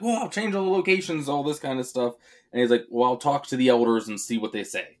all. And he's like, well, I'll change all the locations, all this kind of stuff. And he's like, well, I'll talk to the elders and see what they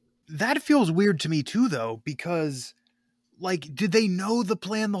say. That feels weird to me too, though, because, like, did they know the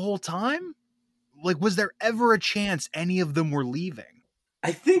plan the whole time? Like, was there ever a chance any of them were leaving?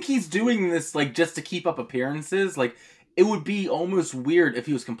 I think he's doing this, like, just to keep up appearances. Like, it would be almost weird if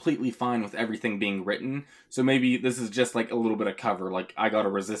he was completely fine with everything being written. So maybe this is just, like, a little bit of cover. Like, I gotta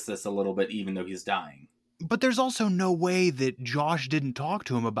resist this a little bit, even though he's dying. But there's also no way that Josh didn't talk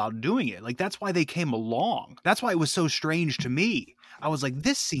to him about doing it. Like, that's why they came along. That's why it was so strange to me. I was like,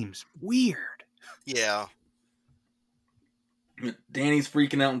 this seems weird. Yeah. Danny's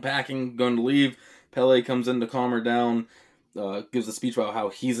freaking out and packing, going to leave. Pele comes in to calm her down, gives a speech about how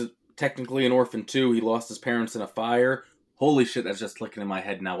he's technically an orphan too. He lost his parents in a fire. Holy shit, that's just clicking in my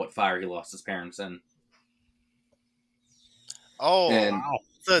head now what fire he lost his parents in. Oh, wow.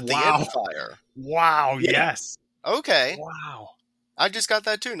 The end fire. Wow, yes. Okay. Wow. I just got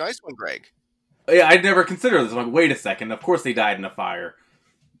that too. Nice one, Greg. Yeah, I'd never considered this. I'm like, wait a second. Of course they died in a fire.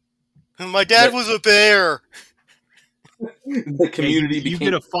 My dad was a bear. The community became... You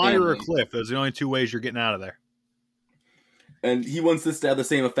get a fire or a cliff. Those are the only 2 ways you're getting out of there. And he wants this to have the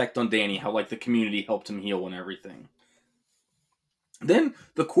same effect on Danny, how, like, the community helped him heal and everything. Then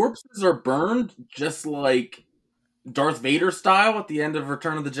the corpses are burned just like Darth Vader style at the end of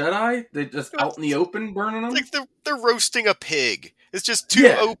Return of the Jedi. They just out in the open burning them. Like they're roasting a pig. It's just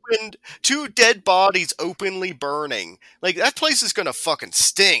two dead bodies openly burning. Like, that place is gonna fucking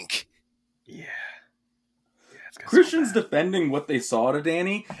stink. Yeah. Christian's defending what they saw to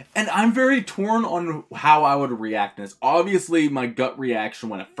Danny, and I'm very torn on how I would react to this. Obviously, my gut reaction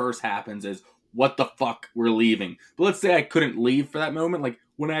when it first happens is, what the fuck, we're leaving. But let's say I couldn't leave for that moment, like,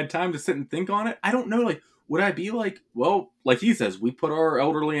 when I had time to sit and think on it, I don't know, like, would I be like, well, like he says, we put our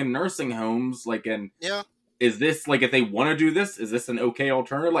elderly in nursing homes, like, and Yeah. is this, like, if they want to do this, is this an okay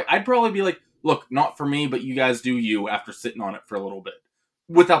alternative? Like, I'd probably be like, look, not for me, but you guys do you after sitting on it for a little bit,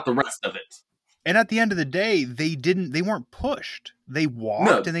 without the rest of it. And at the end of the day, they weren't pushed. They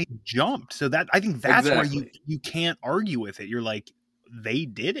walked and they jumped. So that, I think that's where you can't argue with it. You're like, they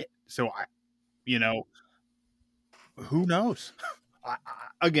did it. So who knows?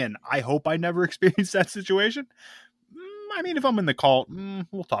 Again, I hope I never experience that situation. I mean, if I'm in the cult,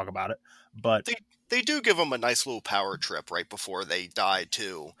 we'll talk about it. But they do give them a nice little power trip right before they die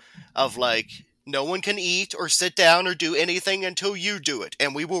too, of like, no one can eat or sit down or do anything until you do it,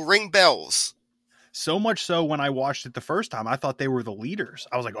 and we will ring bells. So much so, when I watched it the first time, I thought they were the leaders.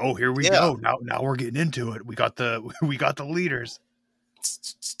 I was like, "Oh, here we go! Now we're getting into it. We got the leaders."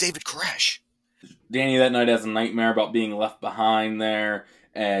 It's David Koresh. Danny that night has a nightmare about being left behind there.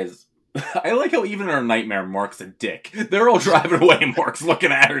 As I like how even in her nightmare, Mark's a dick. They're all driving away. Mark's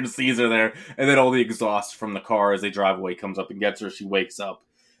looking at her and sees her there, and then all the exhaust from the car as they drive away comes up and gets her. She wakes up,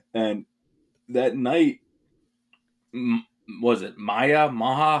 and that night, was it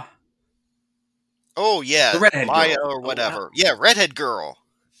Maha? Oh, yeah. The redhead Maya girl. or whatever. Yeah, redhead girl.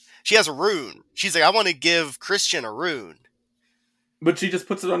 She has a rune. She's like, I want to give Christian a rune. But she just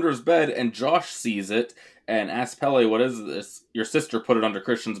puts it under his bed, and Josh sees it, and asks Pele, what is this? Your sister put it under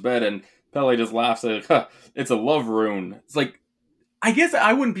Christian's bed, and Pele just laughs, like, huh, it's a love rune. It's like, I guess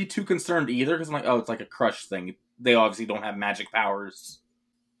I wouldn't be too concerned either, because I'm like, oh, it's like a crush thing. They obviously don't have magic powers.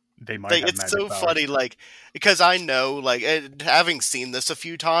 They might like, have it's so powers. funny, like, because I know, like, having seen this a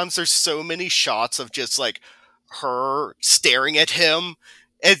few times, there's so many shots of just, like, her staring at him,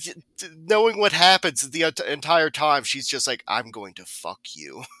 and knowing what happens the entire time. She's just like, I'm going to fuck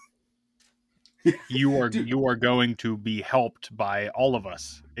you. You are going to be helped by all of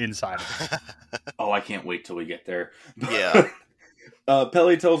us inside of it. Oh, I can't wait till we get there. Yeah.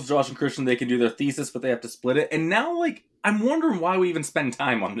 Pele tells Josh and Christian they can do their thesis, but they have to split it. And now, like, I'm wondering why we even spend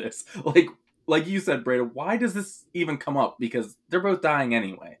time on this. Like you said, Breda, why does this even come up? Because they're both dying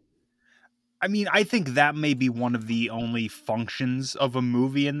anyway. I mean, I think that may be one of the only functions of a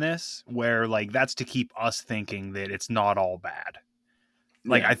movie in this, where, like, that's to keep us thinking that it's not all bad.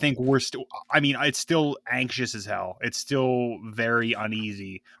 Like, I think we're still, I mean, it's still anxious as hell. It's still very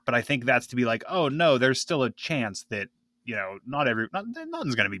uneasy. But I think that's to be like, oh, no, there's still a chance that,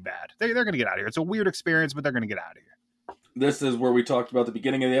 nothing's going to be bad. They're going to get out of here. It's a weird experience, but they're going to get out of here. This is where we talked about the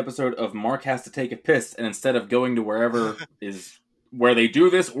beginning of the episode of Mark has to take a piss, and instead of going to wherever is where they do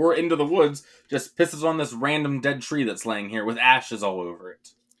this or into the woods, just pisses on this random dead tree that's laying here with ashes all over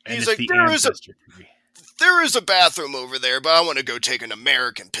it. And he's like, there is a bathroom over there, but I want to go take an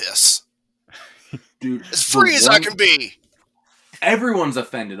American piss. Dude, as free as I can be. Everyone's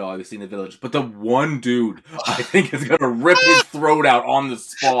offended, obviously, in the village, but the one dude I think is gonna rip his throat out on the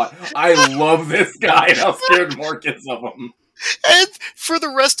spot. I love this guy and how scared Mark is of him. And for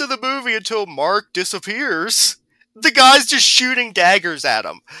the rest of the movie, until Mark disappears, the guy's just shooting daggers at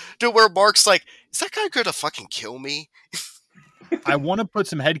him. To where Mark's like, is that guy gonna fucking kill me? I want to put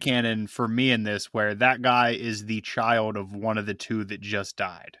some headcanon for me in this, where that guy is the child of one of the two that just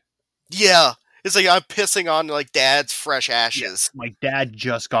died. Yeah. It's like I'm pissing on like dad's fresh ashes. Yeah, like dad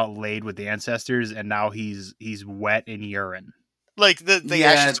just got laid with the ancestors, and now he's wet in urine. Like the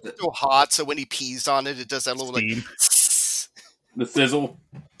ashes are so hot, so when he pees on it, it does that little steam. Like the sizzle.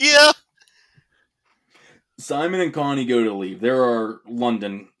 Yeah. Simon and Connie go to leave. There are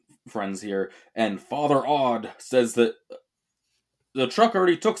London friends here, and Father Odd says that the truck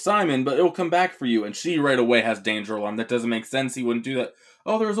already took Simon, but it'll come back for you. And she right away has danger alarm. That doesn't make sense. He wouldn't do that.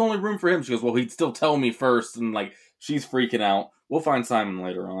 Oh, there's only room for him. She goes, well, he'd still tell me first. And, like, she's freaking out. We'll find Simon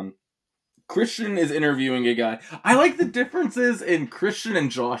later on. Christian is interviewing a guy. I like the differences in Christian and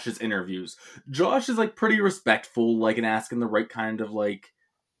Josh's interviews. Josh is, like, pretty respectful, like, and asking the right kind of, like,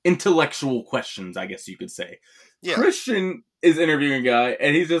 intellectual questions, I guess you could say. Yeah. Christian is interviewing a guy,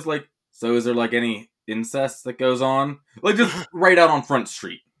 and he's just like, so is there, like, any incest that goes on? Like, just right out on Front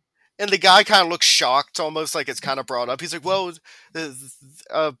Street. And the guy kind of looks shocked, almost like it's kind of brought up. He's like, well,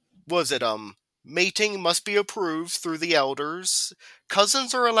 mating must be approved through the elders.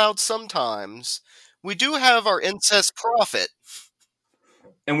 Cousins are allowed sometimes. We do have our incest prophet.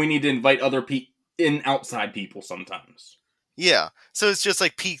 And we need to invite other outside people sometimes. Yeah. So it's just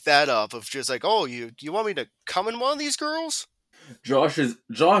like peek that up of just like, oh, you want me to come in one of these girls? Josh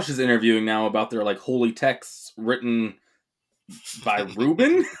is interviewing now about their like holy texts written by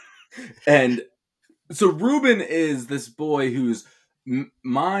Reuben, and so Reuben is this boy whose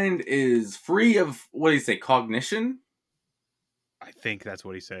mind is free of, what do you say, cognition? I think that's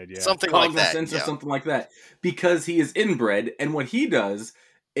what he said. Yeah. Something like that. Cognizance or Yeah. something like that, because he is inbred, and what he does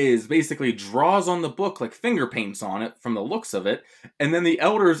is basically draws on the book, like finger paints on it from the looks of it, and then the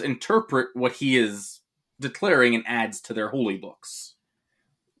elders interpret what he is declaring and adds to their holy books.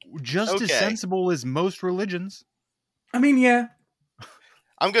 Just as Okay. sensible as most religions. I mean, yeah.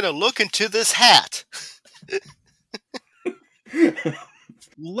 I'm gonna look into this hat.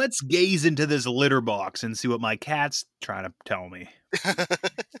 Let's gaze into this litter box and see what my cat's trying to tell me.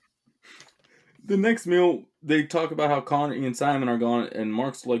 The next meal, they talk about how Connie and Simon are gone, and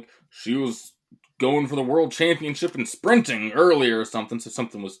Mark's like, she was going for the world championship in sprinting earlier or something, so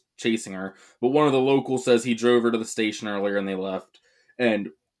something was chasing her. But one of the locals says he drove her to the station earlier and they left.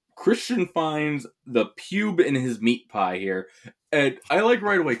 And Christian finds the pube in his meat pie here. And I like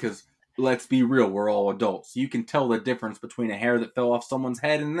right away, because let's be real, we're all adults. You can tell the difference between a hair that fell off someone's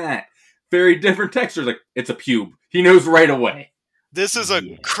head and that. Very different textures. Like, it's a pube. He knows right away. This is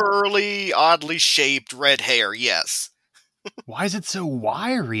a curly, oddly shaped red hair, yes. Why is it so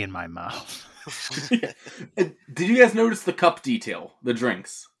wiry in my mouth? Yeah. And did you guys notice the cup detail? The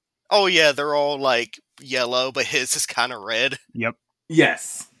drinks? Oh yeah, they're all like yellow, but his is kind of red. Yep.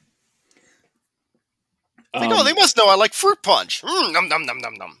 Yes. Like, oh, they must know I like fruit punch. Num num num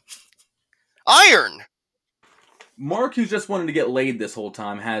num num. Iron! Mark, who's just wanted to get laid this whole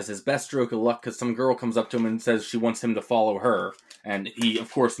time, has his best stroke of luck because some girl comes up to him and says she wants him to follow her. And he,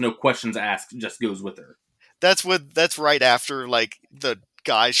 of course, no questions asked, just goes with her. That's right after, like, the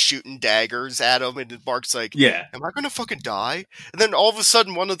guys shooting daggers at him, and Mark's like, Yeah. am I gonna fucking die? And then all of a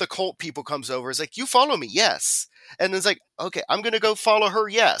sudden, one of the cult people comes over, is like, you follow me, yes. And it's like, okay, I'm gonna go follow her,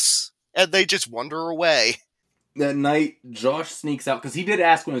 yes. And they just wander away. That night, Josh sneaks out, because he did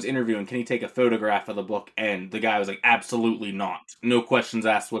ask when he was interviewing, can he take a photograph of the book? And the guy was like, absolutely not. No questions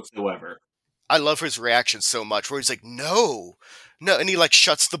asked whatsoever. I love his reaction so much, where he's like, no, and he, like,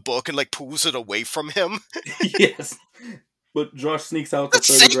 shuts the book and, like, pulls it away from him. Yes. But Josh sneaks out to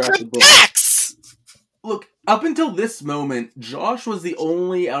That's photograph the sacred book. text! Look, up until this moment, Josh was the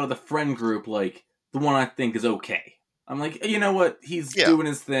only out of the friend group, like, the one I think is okay. I'm like, you know what? He's doing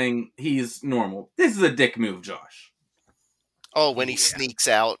his thing. He's normal. This is a dick move, Josh. Oh, when he sneaks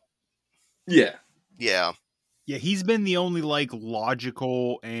out. Yeah. Yeah. Yeah, he's been the only, like,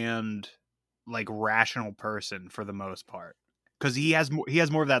 logical and, like, rational person for the most part. Because he has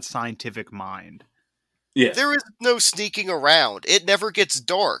more of that scientific mind. Yeah. There is no sneaking around. It never gets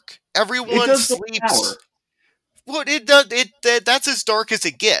dark. Everyone sleeps. Well, it does. That's as dark as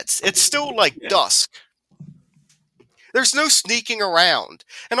it gets. It's still like dusk. There's no sneaking around.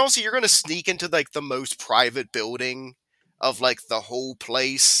 And also, you're going to sneak into, like, the most private building of, like, the whole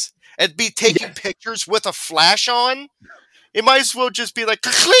place and be taking pictures with a flash on. It might as well just be like,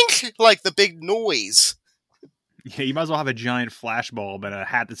 clink, like the big noise. Yeah, you might as well have a giant flashbulb and a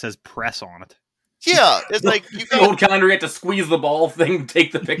hat that says press on it. Yeah, it's like you the old calendar, you have to squeeze the ball thing to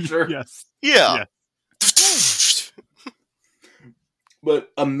take the picture. Yes. Yeah.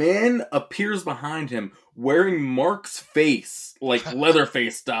 But a man appears behind him wearing Mark's face, like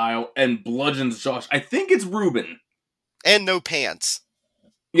Leatherface style, and bludgeons Josh. I think it's Reuben. And no pants.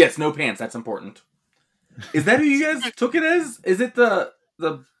 Yes, no pants. That's important. Is that who you guys took it as? Is it the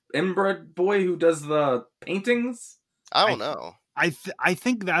inbred boy who does the paintings? I don't know. I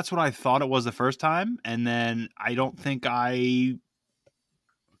think that's what I thought it was the first time, and then I don't think I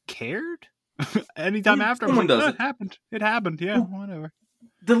cared. Anytime after, someone does it. It happened. It happened. Yeah, whatever.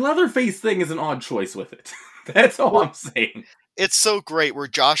 The Leatherface thing is an odd choice with it. That's all I'm saying. It's so great where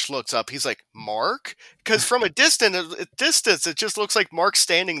Josh looks up. He's like, Mark? Because from a distance, it just looks like Mark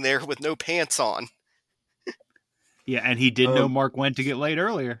standing there with no pants on. Yeah, and he did know Mark went to get laid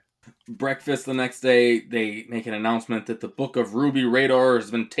earlier. Breakfast the next day, they make an announcement that the Book of Ruby Radar has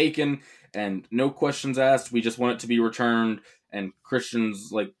been taken, and no questions asked. We just want it to be returned. And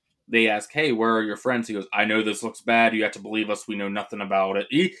Christian's like, they ask, hey, where are your friends? He goes, I know this looks bad. You have to believe us. We know nothing about it.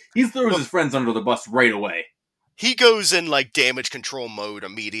 He throws his friends under the bus right away. He goes in, like, damage control mode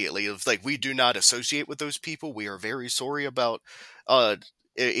immediately. It's like, we do not associate with those people. We are very sorry about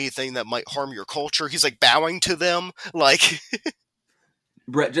anything that might harm your culture. He's, like, bowing to them. Like...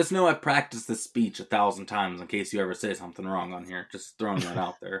 Brett, just know I practiced this speech 1,000 times in case you ever say something wrong on here. Just throwing that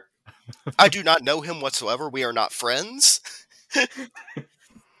out there. I do not know him whatsoever. We are not friends.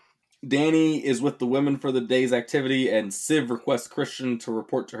 Danny is with the women for the day's activity, and Civ requests Christian to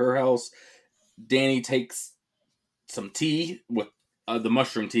report to her house. Danny takes some tea with the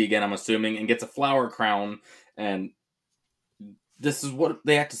mushroom tea again, I'm assuming, and gets a flower crown. And this is what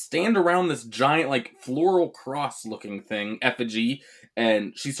they have to stand around this giant, like, floral cross looking thing, effigy,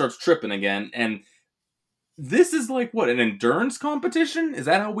 and she starts tripping again. And this is like, what, an endurance competition? Is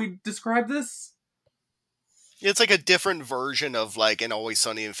that how we describe this? It's like a different version of, like, in Always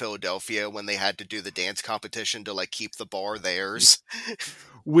Sunny in Philadelphia when they had to do the dance competition to, like, keep the bar theirs.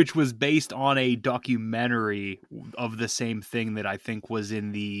 Which was based on a documentary of the same thing that I think was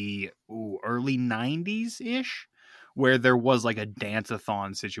in the early 90s-ish, where there was, like, a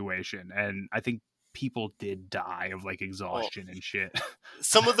dance-a-thon situation. And I think people did die of, like, exhaustion and shit.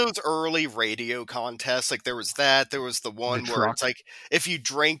 Some of those early radio contests, like there was the one where it's like if you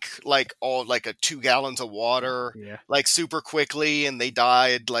drink like 2 gallons of water like super quickly and they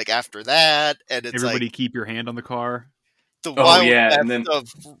died like after that, and it's everybody like, keep your hand on the car. The wild west of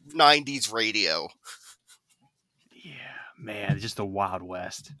 90s radio. Yeah, man, just the Wild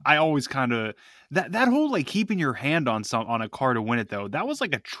West. I always kind of that whole like keeping your hand on a car to win it though. That was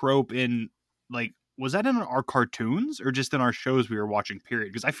like a trope in like. Was that in our cartoons or just in our shows we were watching, period?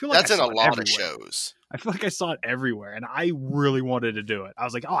 Because I feel like that's in a lot of shows. I feel like I saw it everywhere, and I really wanted to do it. I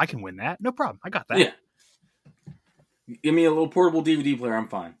was like, oh, I can win that. No problem. I got that. Yeah. Give me a little portable DVD player. I'm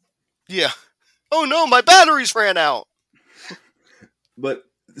fine. Yeah. Oh, no, my batteries ran out. But,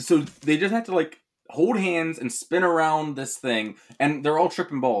 so they just have to, like, hold hands and spin around this thing, and they're all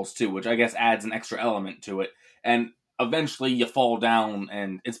tripping balls, too, which I guess adds an extra element to it. And eventually you fall down,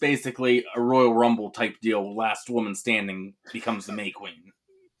 and it's basically a Royal Rumble type deal. Last woman standing becomes the May Queen.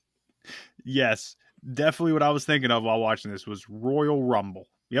 Yes, definitely what I was thinking of while watching this was Royal Rumble.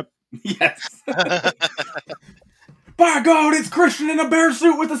 Yep. Yes. By God, it's Christian in a bear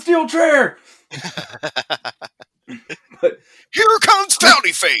suit with a steel chair. But here comes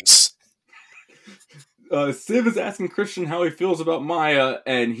Pouty Face. Civ is asking Christian how he feels about Maya,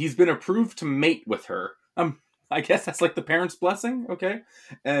 and he's been approved to mate with her. I guess that's like the parents' blessing, okay?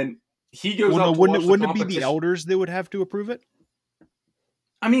 And he goes out to watch wouldn't it be the elders that would have to approve it?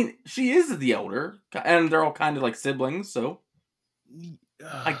 I mean, she is the elder, and they're all kind of like siblings, so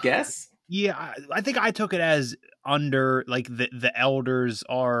I guess. Yeah, I think I took it as under, like, the elders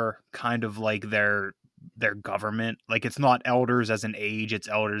are kind of like their government. Like, it's not elders as in age, it's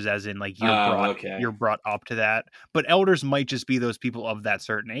elders as in, like, you're brought up to that. But elders might just be those people of that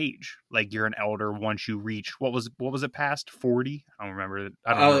certain age. Like, you're an elder once you reach, what was it past 40? I don't remember.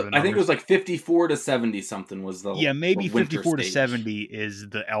 I think it was like 54 to 70 something was the maybe the 54 to stage. 70 is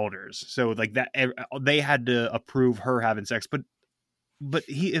the elders. So, like, that they had to approve her having sex. But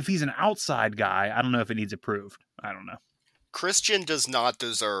if he's an outside guy, I don't know if it needs approved. I don't know. Christian does not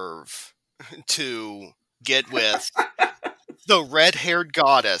deserve to get with the red-haired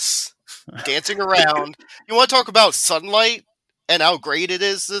goddess dancing around. You want to talk about sunlight and how great it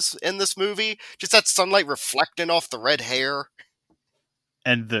is in this movie? Just that sunlight reflecting off the red hair.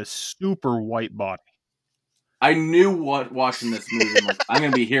 And the super white body. I knew watching this movie, I'm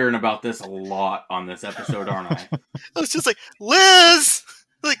going to be hearing about this a lot on this episode, aren't I? I was just like, Liz!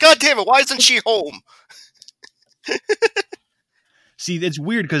 Like, God damn it, why isn't she home? See, it's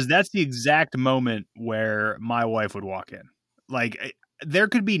weird because that's the exact moment where my wife would walk in. Like, there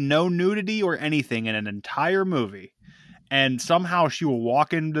could be no nudity or anything in an entire movie, and somehow she will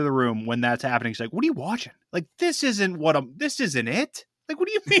walk into the room when that's happening. She's like, "What are you watching? Like, this isn't it? Like, what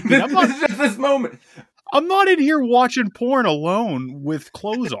do you mean? This is just this moment. I'm not in here watching porn alone with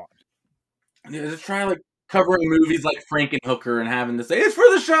clothes on." Yeah, just try like covering movies like Frankenhooker and having to say it's for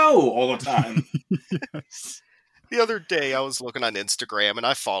the show all the time. Yes. The other day, I was looking on Instagram, and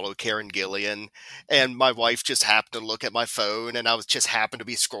I follow Karen Gillian, and my wife just happened to look at my phone, and I was just happened to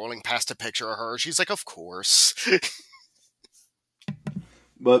be scrolling past a picture of her. She's like, of course.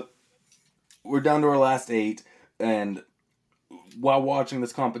 But we're down to our last 8, and while watching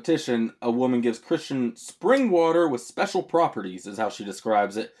this competition, a woman gives Christian spring water with special properties, is how she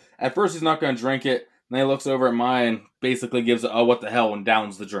describes it. At first, he's not going to drink it, and then he looks over at Maya and basically gives it, oh, what the hell, and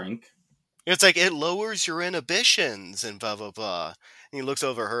downs the drink. It's like, it lowers your inhibitions and blah, blah, blah. And he looks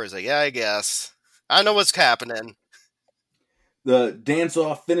over at her and is like, yeah, I guess. I know what's happening. The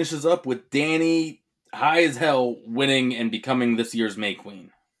dance-off finishes up with Danny, high as hell, winning and becoming this year's May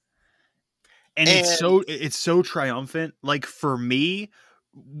Queen. And it's so triumphant. Like, for me,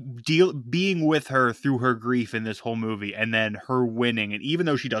 being with her through her grief in this whole movie and then her winning, and even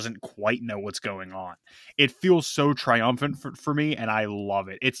though she doesn't quite know what's going on, it feels so triumphant for me, and I love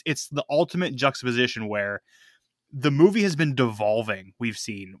it. It's the ultimate juxtaposition where the movie has been devolving, we've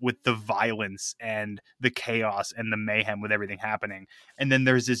seen, with the violence and the chaos and the mayhem with everything happening, and then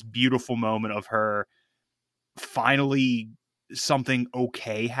there's this beautiful moment of her finally something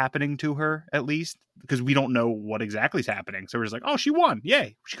okay happening to her, at least, because we don't know what exactly is happening. So we're just like, oh, she won.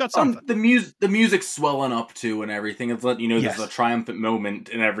 Yay. She got something. The music's swelling up too and everything. It's letting you know Yes. there's a triumphant moment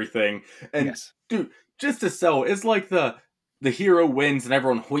and everything. And Yes. dude, just to sell, it's like the hero wins and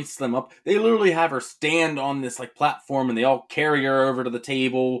everyone hoists them up. They literally have her stand on this like platform and they all carry her over to the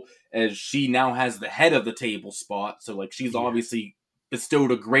table as she now has the head of the table spot. So like she's obviously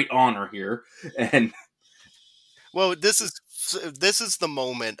bestowed a great honor here. And well, this is the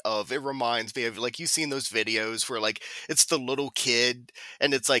moment of, it reminds me of, like, you've seen those videos where, like, it's the little kid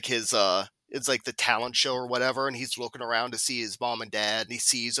and it's like his it's like the talent show or whatever, and he's looking around to see his mom and dad, and he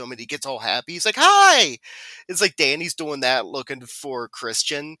sees them and he gets all happy. He's like, hi. It's like Danny's doing that, looking for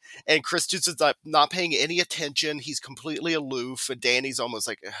Christian, and Christian's not paying any attention. He's completely aloof, and Danny's almost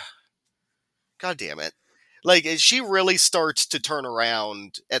like, ugh, God damn it. Like, she really starts to turn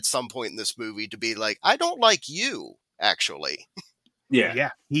around at some point in this movie to be like, I don't like you, actually.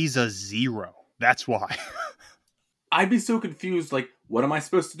 Yeah. He's a 0. That's why. I'd be so confused, like, what am I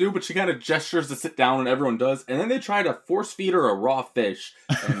supposed to do? But she kind of gestures to sit down and everyone does. And then they try to force feed her a raw fish.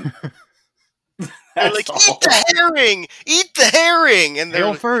 And they're like, eat the herring! Eat the herring! And they're tail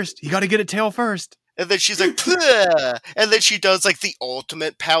like, first. You got to get it tail first. and then she's like, Pleh! And then she does like the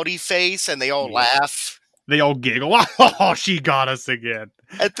ultimate pouty face, and they all laugh. They all giggle. Oh, she got us again.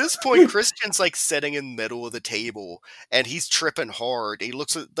 At this point, Christian's like sitting in the middle of the table, and he's tripping hard. He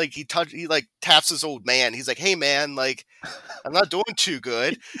looks like he like taps his old man. He's like, "Hey, man, like, I'm not doing too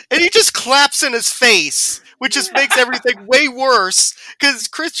good," and he just claps in his face, which just makes everything way worse. Because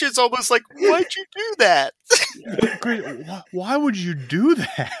Christian's almost like, "Why'd you do that?" Why would you do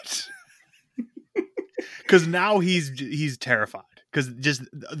that? Because now he's terrified. Because just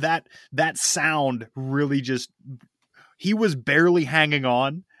that sound really just, he was barely hanging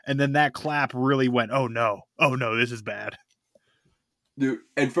on, and then that clap really went, oh no, this is bad. Dude,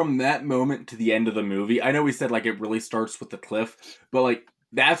 and from that moment to the end of the movie, I know we said like it really starts with the cliff, but like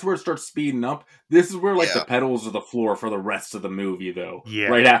that's where it starts speeding up. This is where like the pedals are the floor for the rest of the movie, though. Yeah.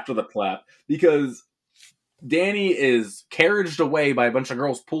 Right after the clap, because Danny is carriaged away by a bunch of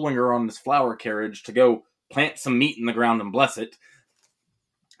girls pulling her on this flower carriage to go plant some meat in the ground and bless it.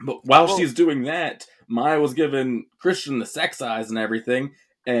 But while she's doing that, Maya was giving Christian the sex eyes and everything,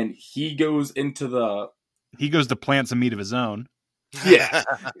 and he goes to plant some meat of his own. Yeah.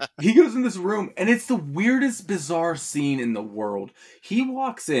 He goes in this room, and it's the weirdest, bizarre scene in the world. He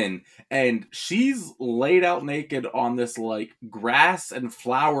walks in, and she's laid out naked on this, like, grass and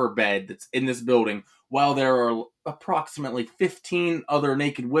flower bed that's in this building, while there are approximately 15 other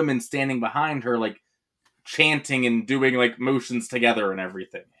naked women standing behind her, like, chanting and doing, like, motions together and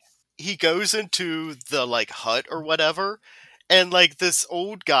everything. He goes into the, like, hut or whatever, and, like, this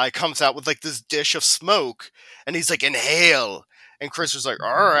old guy comes out with, like, this dish of smoke, and he's like, inhale. And Chris was like,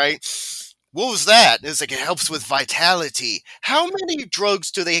 all right, what was that? And it's like, it helps with vitality. How many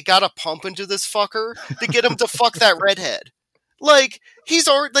drugs do they gotta pump into this fucker to get him to fuck that redhead? Like, he's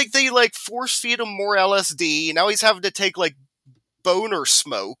already, like, they, like, force feed him more LSD, now he's having to take, like, boner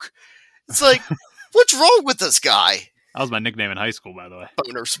smoke. It's like, what's wrong with this guy? That was my nickname in high school, by the way.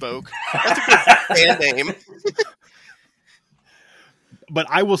 Boner smoke. That's a good band name. But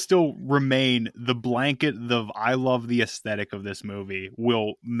I will still remain the blanket of I love the aesthetic of this movie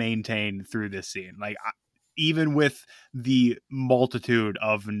will maintain through this scene. Like, even with the multitude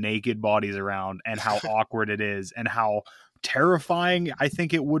of naked bodies around and how awkward it is and how terrifying I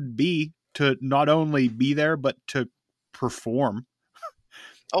think it would be to not only be there, but to perform.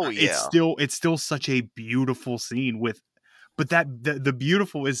 Oh yeah. It's still such a beautiful scene but that the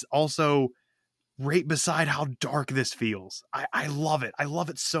beautiful is also right beside how dark this feels. I love it. I love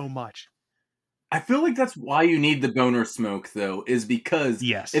it so much. I feel like that's why you need the boner smoke, though, is because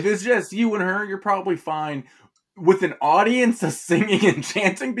if it's just you and her, you're probably fine. With an audience of singing and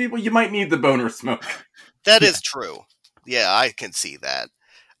chanting people, you might need the boner smoke. That is true. Yeah, I can see that.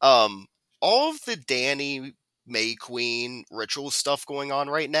 All of the Danny May Queen ritual stuff going on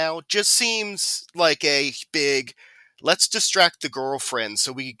right now just seems like a big, let's distract the girlfriend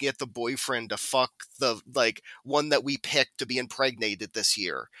so we can get the boyfriend to fuck the, like, one that we picked to be impregnated this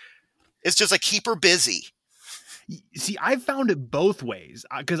year. It's just like, keep her busy. See, I've found it both ways,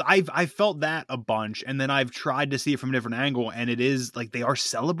 because I've felt that a bunch, and then I've tried to see it from a different angle, and it is like they are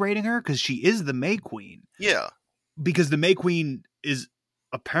celebrating her because she is the May Queen. Yeah. Because the May Queen is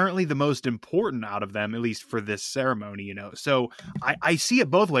apparently the most important out of them, at least for this ceremony, you know. So I see it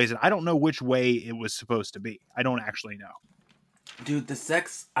both ways, and I don't know which way it was supposed to be. I don't actually know. Dude, the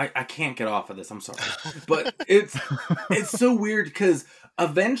sex, I can't get off of this, I'm sorry. But it's so weird, because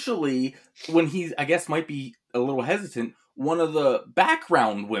eventually, when he, I guess, might be a little hesitant, one of the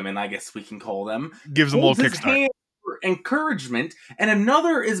background women, I guess we can call them, Gives him a holds little his kickstart. hand for encouragement, and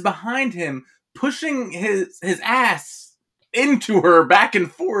another is behind him, pushing his ass into her back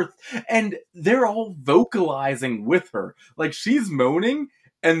and forth, and they're all vocalizing with her. Like, she's moaning,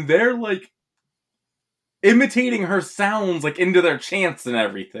 and they're, like, imitating her sounds, like, into their chants and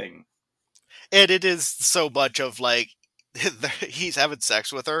everything. And it is so much of, like, he's having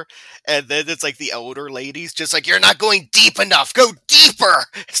sex with her, and then it's like the elder lady's just like, you're not going deep enough, go deeper!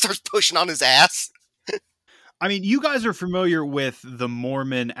 Starts pushing on his ass. I mean, you guys are familiar with the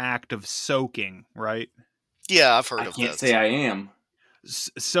Mormon act of soaking, right? Yeah, I've heard I of can't this. say I am.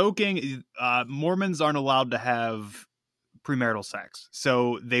 Soaking, Mormons aren't allowed to have premarital sex.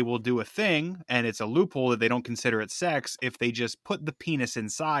 So they will do a thing, and it's a loophole that they don't consider it sex if they just put the penis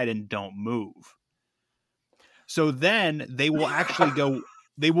inside and don't move. So then they will actually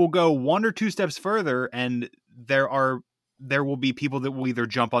go one or two steps further, and there will be people that will either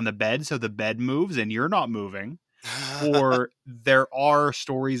jump on the bed so the bed moves and you're not moving, or there are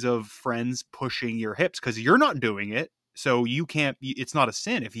stories of friends pushing your hips because you're not doing it. So it's not a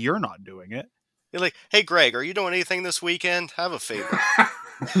sin if you're not doing it. You're like, hey Greg, are you doing anything this weekend? Have a favor.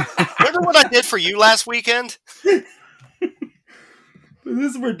 Remember what I did for you last weekend?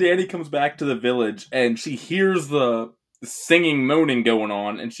 This is where Danny comes back to the village, and she hears the singing, moaning going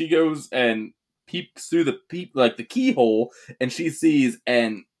on, and she goes and peeks through the keyhole, and she sees,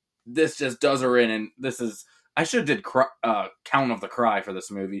 and this just does her in, and this is, I should have did Count of the Cry for this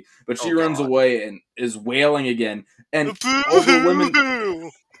movie, but she runs away and is wailing again, and all the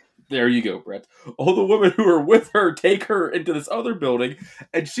women... There you go, Brett. All the women who are with her take her into this other building,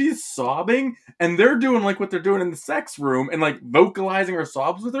 and she's sobbing, and they're doing like what they're doing in the sex room, and like vocalizing her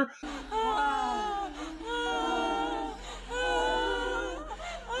sobs with her.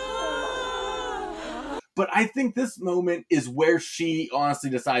 But I think this moment is where she honestly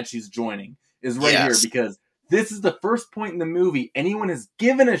decides she's joining, is right here, because this is the first point in the movie anyone has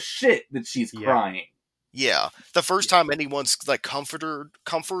given a shit that she's crying. Yeah, the first time anyone's like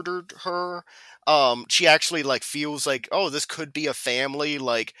comforted her, she actually like feels like, oh, this could be a family.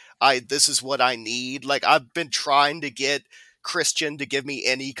 Like this is what I need. Like I've been trying to get Christian to give me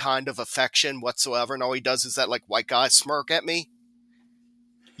any kind of affection whatsoever, and all he does is that like white guy smirk at me.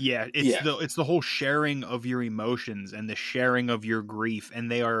 Yeah, it's the whole sharing of your emotions and the sharing of your grief,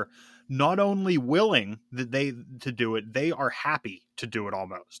 and they are not only willing to do it, they are happy to do it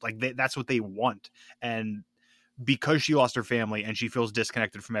almost. Like that's what they want. And because she lost her family and she feels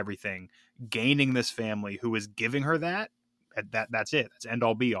disconnected from everything, gaining this family who is giving her that's it. That's end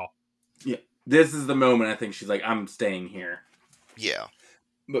all be all. Yeah. This is the moment I think she's like, I'm staying here. Yeah.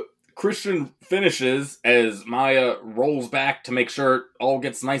 But Christian finishes as Maya rolls back to make sure it all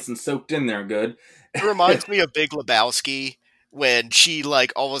gets nice and soaked in there good. It reminds me of Big Lebowski, when she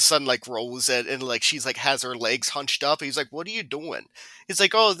like all of a sudden like rolls it and like she's like has her legs hunched up. He's like, "What are you doing?" He's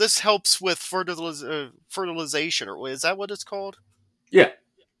like, "Oh, this helps with fertilization, or is that what it's called?" Yeah.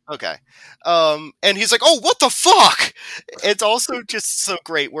 Okay. And he's like, "Oh, what the fuck?" It's also just so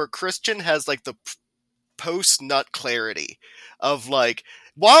great where Christian has like the post nut clarity of like,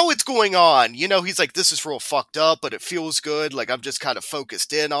 while it's going on, you know, he's like, this is real fucked up, but it feels good. Like I'm just kind of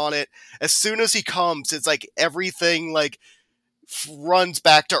focused in on it. As soon as he comes, it's like everything like runs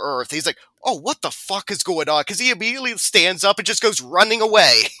back to earth. He's like, oh, what the fuck is going on? Because he immediately stands up and just goes running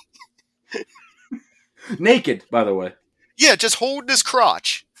away. Naked, by the way. Yeah, just holding his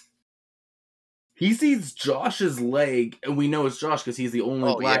crotch. He sees Josh's leg, and we know it's Josh because he's the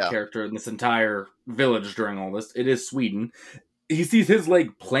only black character in this entire village during all this. It is Sweden. He sees his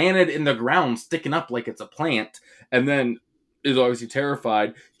leg planted in the ground, sticking up like it's a plant, and then is obviously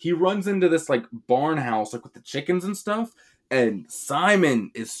terrified. He runs into this like barn house, like with the chickens and stuff, and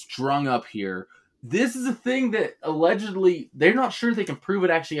Simon is strung up here. This is a thing that allegedly, they're not sure they can prove it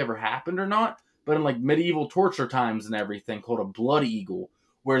actually ever happened or not, but in like medieval torture times and everything, called a blood eagle,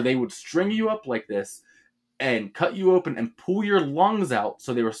 where they would string you up like this and cut you open and pull your lungs out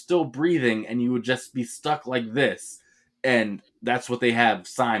so they were still breathing, and you would just be stuck like this. And that's what they have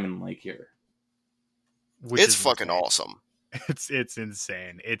Simon like here. It's fucking awesome. It's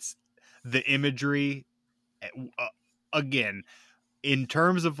insane. It's the imagery, again, in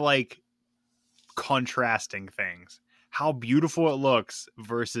terms of like contrasting things, how beautiful it looks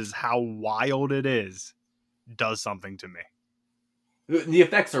versus how wild it is, does something to me. The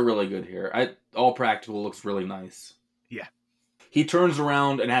effects are really good here. All practical, looks really nice. Yeah. He turns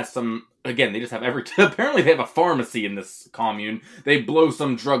around and has some... Again, they just have apparently they have a pharmacy in this commune. They blow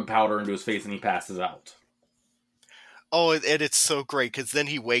some drug powder into his face and he passes out. Oh, and it's so great because then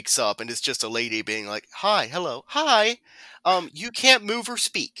he wakes up and it's just a lady being like, "Hi, hello, hi. You can't move or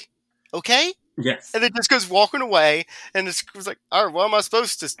speak, okay?" Yes. And then just goes walking away, and it's like, "All right, what am I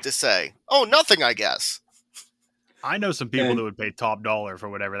supposed to say? Oh, nothing, I guess." I know some people that And would pay top dollar for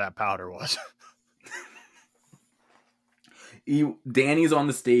whatever that powder was. Danny's on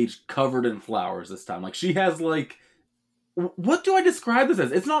the stage covered in flowers this time. Like, she has, like, what do I describe this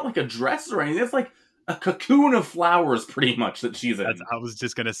as? It's not like a dress or anything. It's like a cocoon of flowers, pretty much, that she's in. I was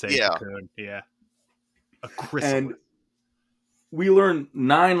just gonna say Yeah. cocoon. Yeah, a chrysalis. And we learn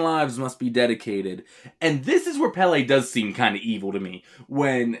 9 lives must be dedicated. And this is where Pele does seem kind of evil to me.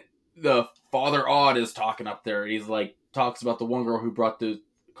 When the Father Odd is talking up there, he's like, talks about the one girl who brought the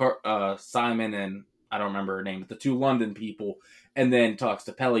Simon and I don't remember her name, but the 2 London people, and then talks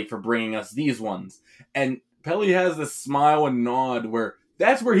to Pele for bringing us these ones. And Pele has this smile and nod where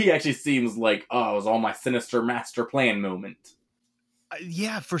that's where he actually seems like, oh, it was all my sinister master plan moment.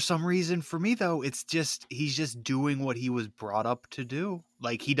 Yeah, for some reason, for me though, it's just he's just doing what he was brought up to do.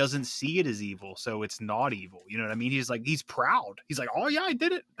 Like he doesn't see it as evil, so it's not evil. You know what I mean? He's proud. He's like, "Oh yeah, I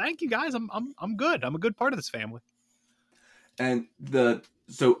did it. Thank you guys. I'm good. I'm a good part of this family." And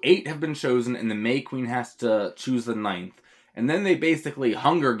so 8 have been chosen, and the May Queen has to choose the 9th. And then they basically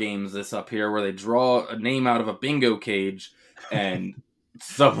Hunger Games this up here, where they draw a name out of a bingo cage, and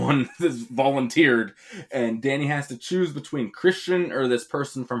someone has volunteered, and Danny has to choose between Christian or this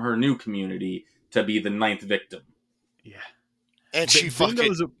person from her new community to be the 9th victim. Yeah, And she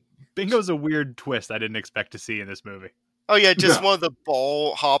bingo's a weird twist I didn't expect to see in this movie. Oh yeah, just one of the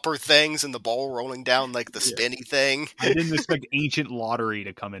ball hopper things and the ball rolling down like the spinny thing. I didn't expect ancient lottery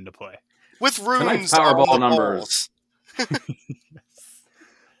to come into play. With runes Powerball on the numbers. balls.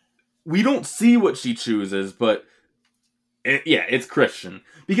 We don't see what she chooses, but it's Christian.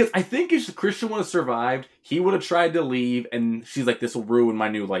 Because I think if Christian would have survived, he would have tried to leave, and she's like, this will ruin my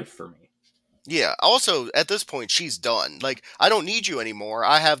new life for me. Yeah, also, at this point, she's done. Like, I don't need you anymore.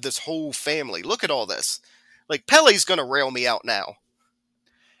 I have this whole family. Look at all this. Like, Pele's gonna rail me out now.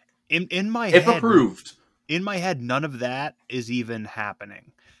 In my If head, approved. In my head, none of that is even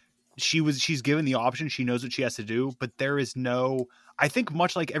happening. She's given the option. She knows what she has to do, but there is no, I think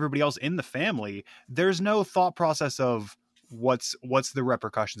much like everybody else in the family, there's no thought process of what's the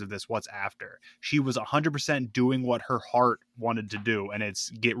repercussions of this, what's after. She was 100% doing what her heart wanted to do, and it's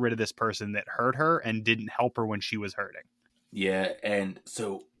get rid of this person that hurt her and didn't help her when she was hurting. Yeah, and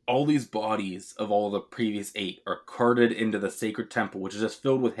so all these bodies of all the previous 8 are carted into the sacred temple, which is just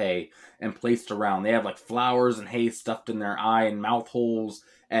filled with hay and placed around. They have like flowers and hay stuffed in their eye and mouth holes,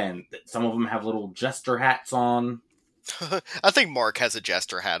 and some of them have little jester hats on. I think Mark has a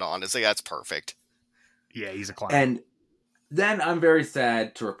jester hat on. It's like, that's perfect. Yeah, he's a clown. And then I'm very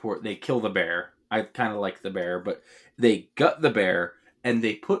sad to report they kill the bear. I kind of like the bear, but they gut the bear and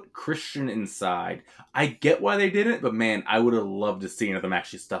they put Christian inside. I get why they did it, but man, I would have loved to see them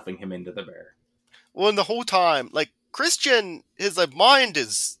actually stuffing him into the bear. Well, and the whole time, like, Christian, his mind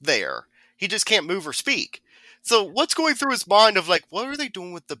is there. He just can't move or speak. So what's going through his mind of, like, what are they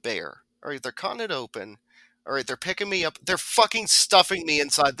doing with the bear? All right, they're cutting it open. All right, they're picking me up. They're fucking stuffing me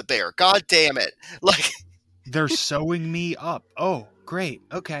inside the bear. God damn it. Like, they're sewing me up. Oh, great.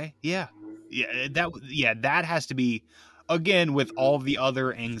 Okay. Yeah. That has to be, again, with all the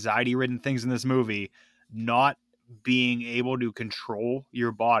other anxiety-ridden things in this movie, not being able to control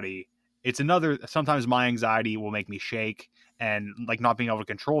your body. It's another, sometimes my anxiety will make me shake, and like not being able to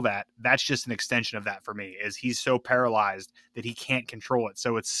control that, that's just an extension of that for me, is he's so paralyzed that he can't control it.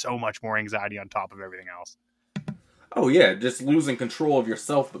 So it's so much more anxiety on top of everything else. Oh yeah, just losing control of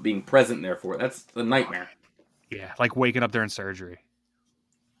yourself but being present there for it. That's a nightmare. Yeah, like waking up during surgery.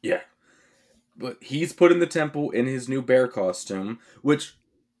 Yeah. But he's put in the temple in his new bear costume, which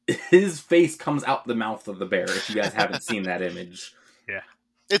his face comes out the mouth of the bear, if you guys haven't seen that image. Yeah.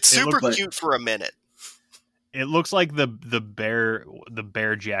 It's super cute for a minute. It looks like the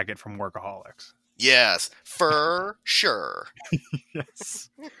bear jacket from Workaholics. Yes, for sure. Yes.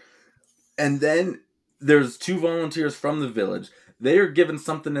 And then there's 2 volunteers from the village. They are given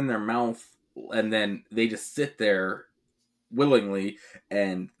something in their mouth, and then they just sit there willingly,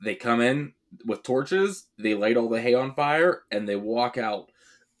 and they come in with torches, they light all the hay on fire, and they walk out.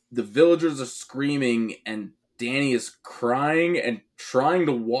 The villagers are screaming, and Danny is crying and trying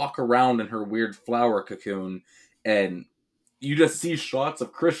to walk around in her weird flower cocoon, and you just see shots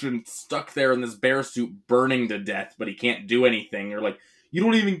of Christian stuck there in this bear suit burning to death, but he can't do anything. Or like, you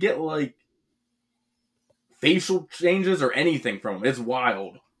don't even get like facial changes or anything from him. It's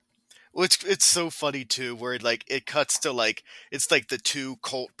wild. Which it's so funny too, where it cuts to it's like the two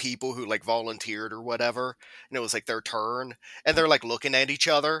cult people who like volunteered or whatever, and it was like their turn, and they're like looking at each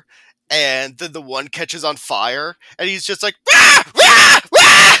other, and then the one catches on fire, and he's just like, "Rah! Rah!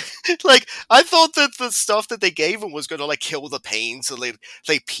 Rah!" Like I thought that the stuff that they gave him was going to like kill the pain, so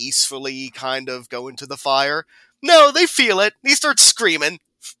they peacefully kind of go into the fire. No, they feel it. He starts screaming.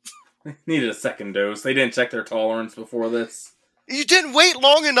 Needed a second dose. They didn't check their tolerance before this. You didn't wait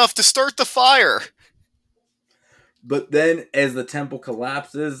long enough to start the fire. But then, as the temple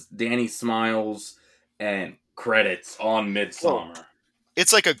collapses, Danny smiles and credits on Midsommar.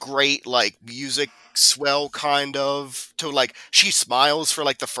 It's like a great like music swell kind of to like she smiles for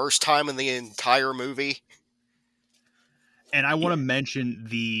like the first time in the entire movie. And I want to mention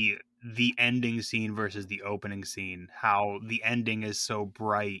the ending scene versus the opening scene. How the ending is so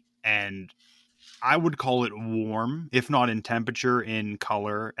bright, and I would call it warm, if not in temperature, in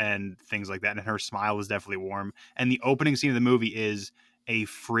color and things like that. And her smile is definitely warm. And the opening scene of the movie is a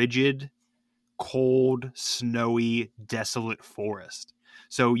frigid, cold, snowy, desolate forest.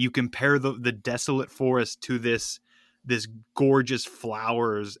 So you compare the desolate forest to this gorgeous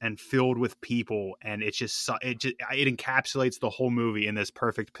flowers and filled with people, and it encapsulates the whole movie in this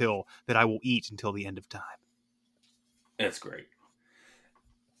perfect pill that I will eat until the end of time. It's great.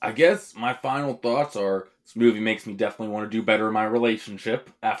 I guess my final thoughts are this movie makes me definitely want to do better in my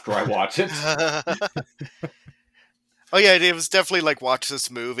relationship after I watch it. Oh yeah, it was definitely like watch this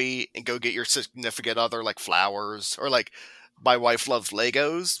movie and go get your significant other like flowers, or like my wife loves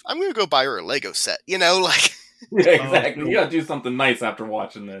Legos. I'm gonna go buy her a Lego set. Like. Yeah, exactly. You gotta do something nice after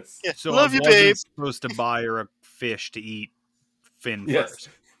watching this. Yeah, So love I you, wasn't babe. supposed to buy her a fish to eat Finn Yes.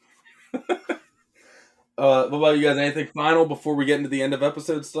 first. What about you guys? Anything final before we get into the end of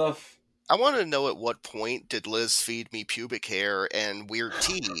episode stuff? I want to know at what point did Liz feed me pubic hair and weird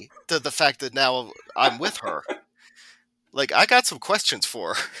tea to the fact that now I'm with her. Like, I got some questions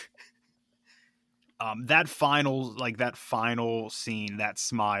for her. That final scene, that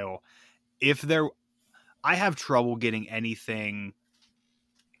smile. I have trouble getting anything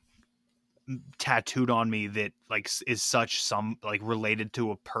tattooed on me that like is some like related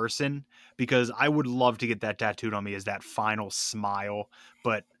to a person, because I would love to get that tattooed on me as that final smile.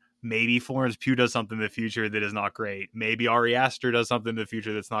 But maybe Florence Pugh does something in the future that is not great. Maybe Ari Aster does something in the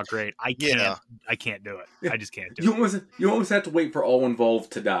future that's not great. I can't do it. I just can't do it. You almost have to wait for all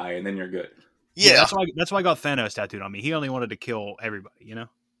involved to die, and then you're good. Yeah. That's why I got Thanos tattooed on me. He only wanted to kill everybody,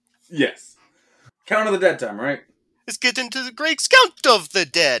 Yes. Count of the Dead time, right? Let's get into the great Count of the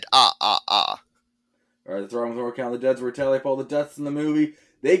Dead. Alright, the Throwing Thor Count of the Dead's where we tally up all the deaths in the movie.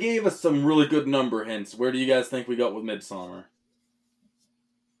 They gave us some really good number hints. Where do you guys think we got with Midsommar?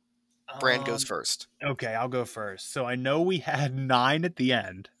 Brand goes first. Okay, I'll go first. So I know we had 9 at the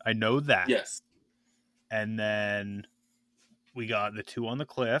end. I know that. Yes. And then we got the 2 on the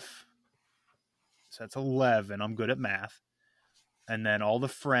cliff. So that's 11. I'm good at math. And then all the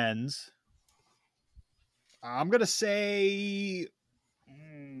friends. I'm going to say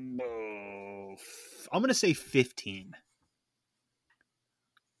 15.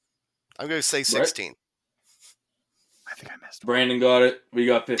 I'm going to say 16. Right? I think I missed one. Brandon got it. We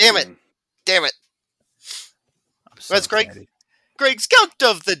got 15. Damn it. So That's great. Greg's Count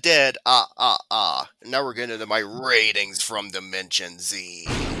of the Dead. And now we're getting into my ratings from Dimension Z.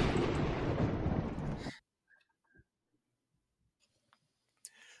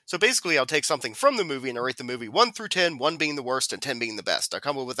 So basically, I'll take something from the movie and I rate the movie 1 through 10, 1 being the worst and 10 being the best. I'll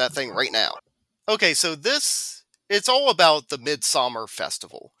come up with that thing right now. Okay, so it's all about the Midsommar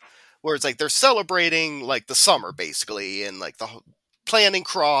Festival, where it's like they're celebrating like the summer basically, and like the planting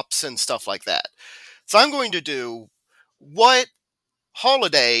crops and stuff like that. So I'm going to do what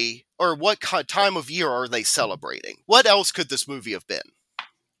holiday or what time of year are they celebrating? What else could this movie have been?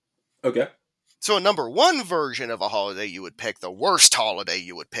 Okay. So a number 1 version of a holiday you would pick, the worst holiday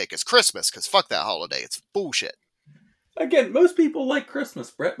you would pick, is Christmas, because fuck that holiday. It's bullshit. Again, most people like Christmas,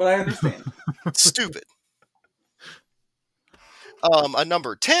 Brett, but I understand. Stupid. A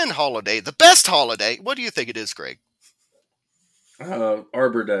number 10 holiday, the best holiday. What do you think it is, Greg?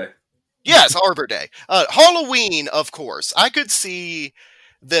 Arbor Day. Yes, Arbor Day. Halloween, of course. I could see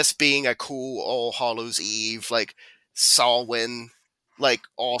this being a cool All Hallows Eve, like Samhain, like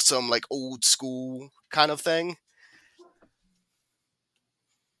awesome, like old school kind of thing.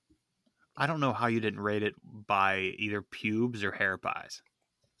 I don't know how you didn't rate it by either pubes or hair pies.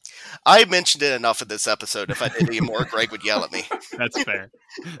 I mentioned it enough in this episode. If I did any more, Greg would yell at me. That's fair.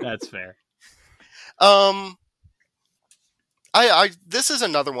 That's fair. This is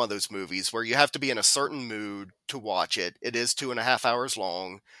another one of those movies where you have to be in a certain mood to watch it. It is 2.5 hours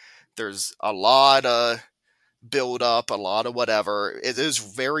long. There's a lot of build up, a lot of whatever. It is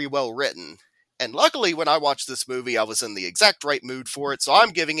very well written. And luckily, when I watched this movie, I was in the exact right mood for it, so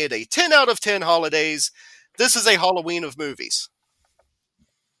I'm giving it a 10 out of 10 holidays. This is a Halloween of movies.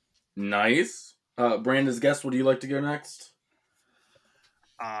 Nice. Brandon's guest, would you like to go next?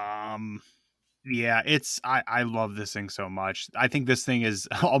 Yeah, I love this thing so much. I think this thing is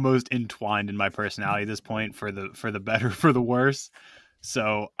almost entwined in my personality at this point, for the better, for the worse.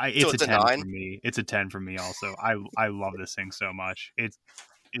 So it's a 10 for me. It's a 10 for me also. I love this thing so much.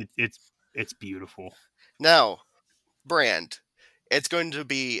 It's beautiful. Now, Brand, it's going to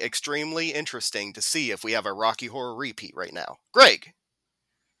be extremely interesting to see if we have a Rocky Horror repeat right now. Greg.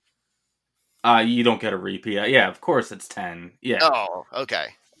 You don't get a repeat. Yeah, of course it's 10. Yeah. Oh, okay.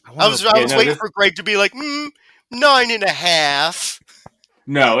 I was waiting for Greg to be like, 9.5.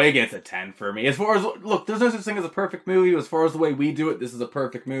 No, it gets a 10 for me. As far as, look, there's no such thing as a perfect movie. As far as the way we do it, this is a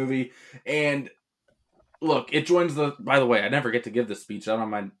perfect movie. And look, it joins by the way, I never get to give this speech. I don't have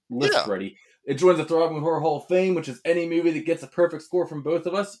my list ready. It joins the Throbbing Horror Hall of Fame, which is any movie that gets a perfect score from both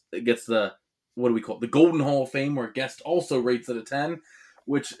of us. It gets the, what do we call it? The Golden Hall of Fame, where guest also rates it a 10,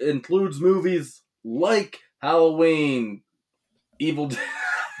 which includes movies like Halloween, Evil Dead.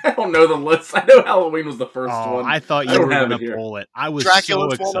 I don't know the list. I know Halloween was the first one. I thought you were going to pull it. I was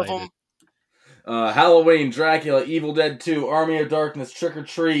Dracula's so excited. one of them. Halloween, Dracula, Evil Dead 2, Army of Darkness, Trick or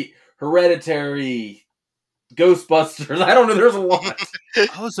Treat, Hereditary, Ghostbusters. I don't know. There's a lot.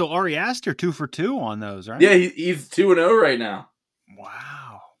 Oh, so Ari Aster 2 for 2 on those, right? Yeah, he's 2-0 right now.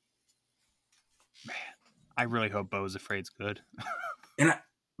 Wow. Man, I really hope Beau's Afraid's good. And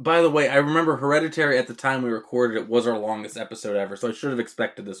by the way, I remember Hereditary at the time we recorded it was our longest episode ever, so I should have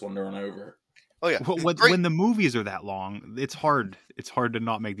expected this one to run over. Oh yeah. When the movies are that long, it's hard. It's hard to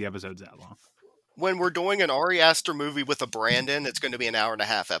not make the episodes that long. When we're doing an Ari Aster movie with a Brandon, it's going to be an 1.5 hour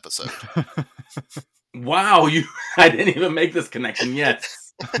episode. Wow, I didn't even make this connection yet.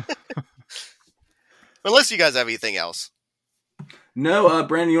 Unless you guys have anything else. No,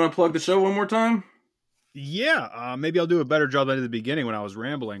 Brandon, you want to plug the show one more time? Yeah, maybe I'll do a better job than at the beginning when I was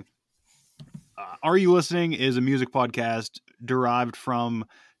rambling. Are You Listening is a music podcast derived from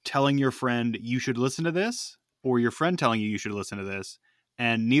telling your friend you should listen to this, or your friend telling you should listen to this,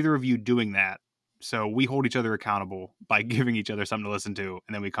 and neither of you doing that. So we hold each other accountable by giving each other something to listen to,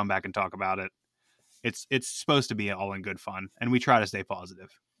 and then we come back and talk about it. It's supposed to be all in good fun, and we try to stay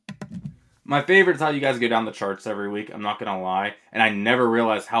positive. My favorite is how you guys go down the charts every week. I'm not going to lie. And I never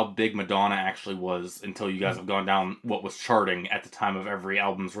realized how big Madonna actually was until you guys have gone down what was charting at the time of every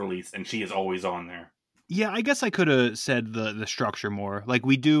album's release. And she is always on there. Yeah, I guess I could have said the structure more. Like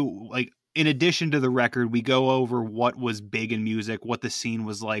we do, like in addition to the record, we go over what was big in music, what the scene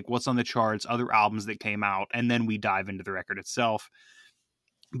was like, what's on the charts, other albums that came out, and then we dive into the record itself.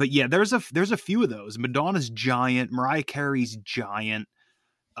 But yeah, there's a few of those. Madonna's giant. Mariah Carey's giant.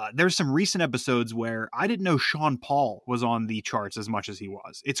 There's some recent episodes where I didn't know Sean Paul was on the charts as much as he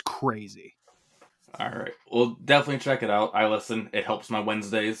was. It's crazy. All right. Well, definitely check it out. I listen. It helps my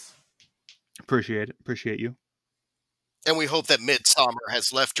Wednesdays. Appreciate it. Appreciate you. And we hope that Midsommar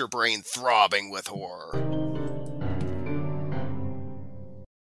has left your brain throbbing with horror.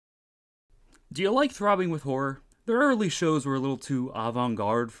 Do you like Throbbing with Horror? Their early shows were a little too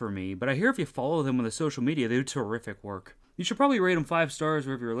avant-garde for me, but I hear if you follow them on the social media, they do terrific work. You should probably rate them 5 stars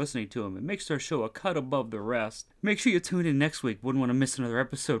wherever you're listening to them. It makes their show a cut above the rest. Make sure you tune in next week. Wouldn't want to miss another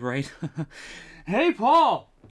episode, right? Hey, Paul!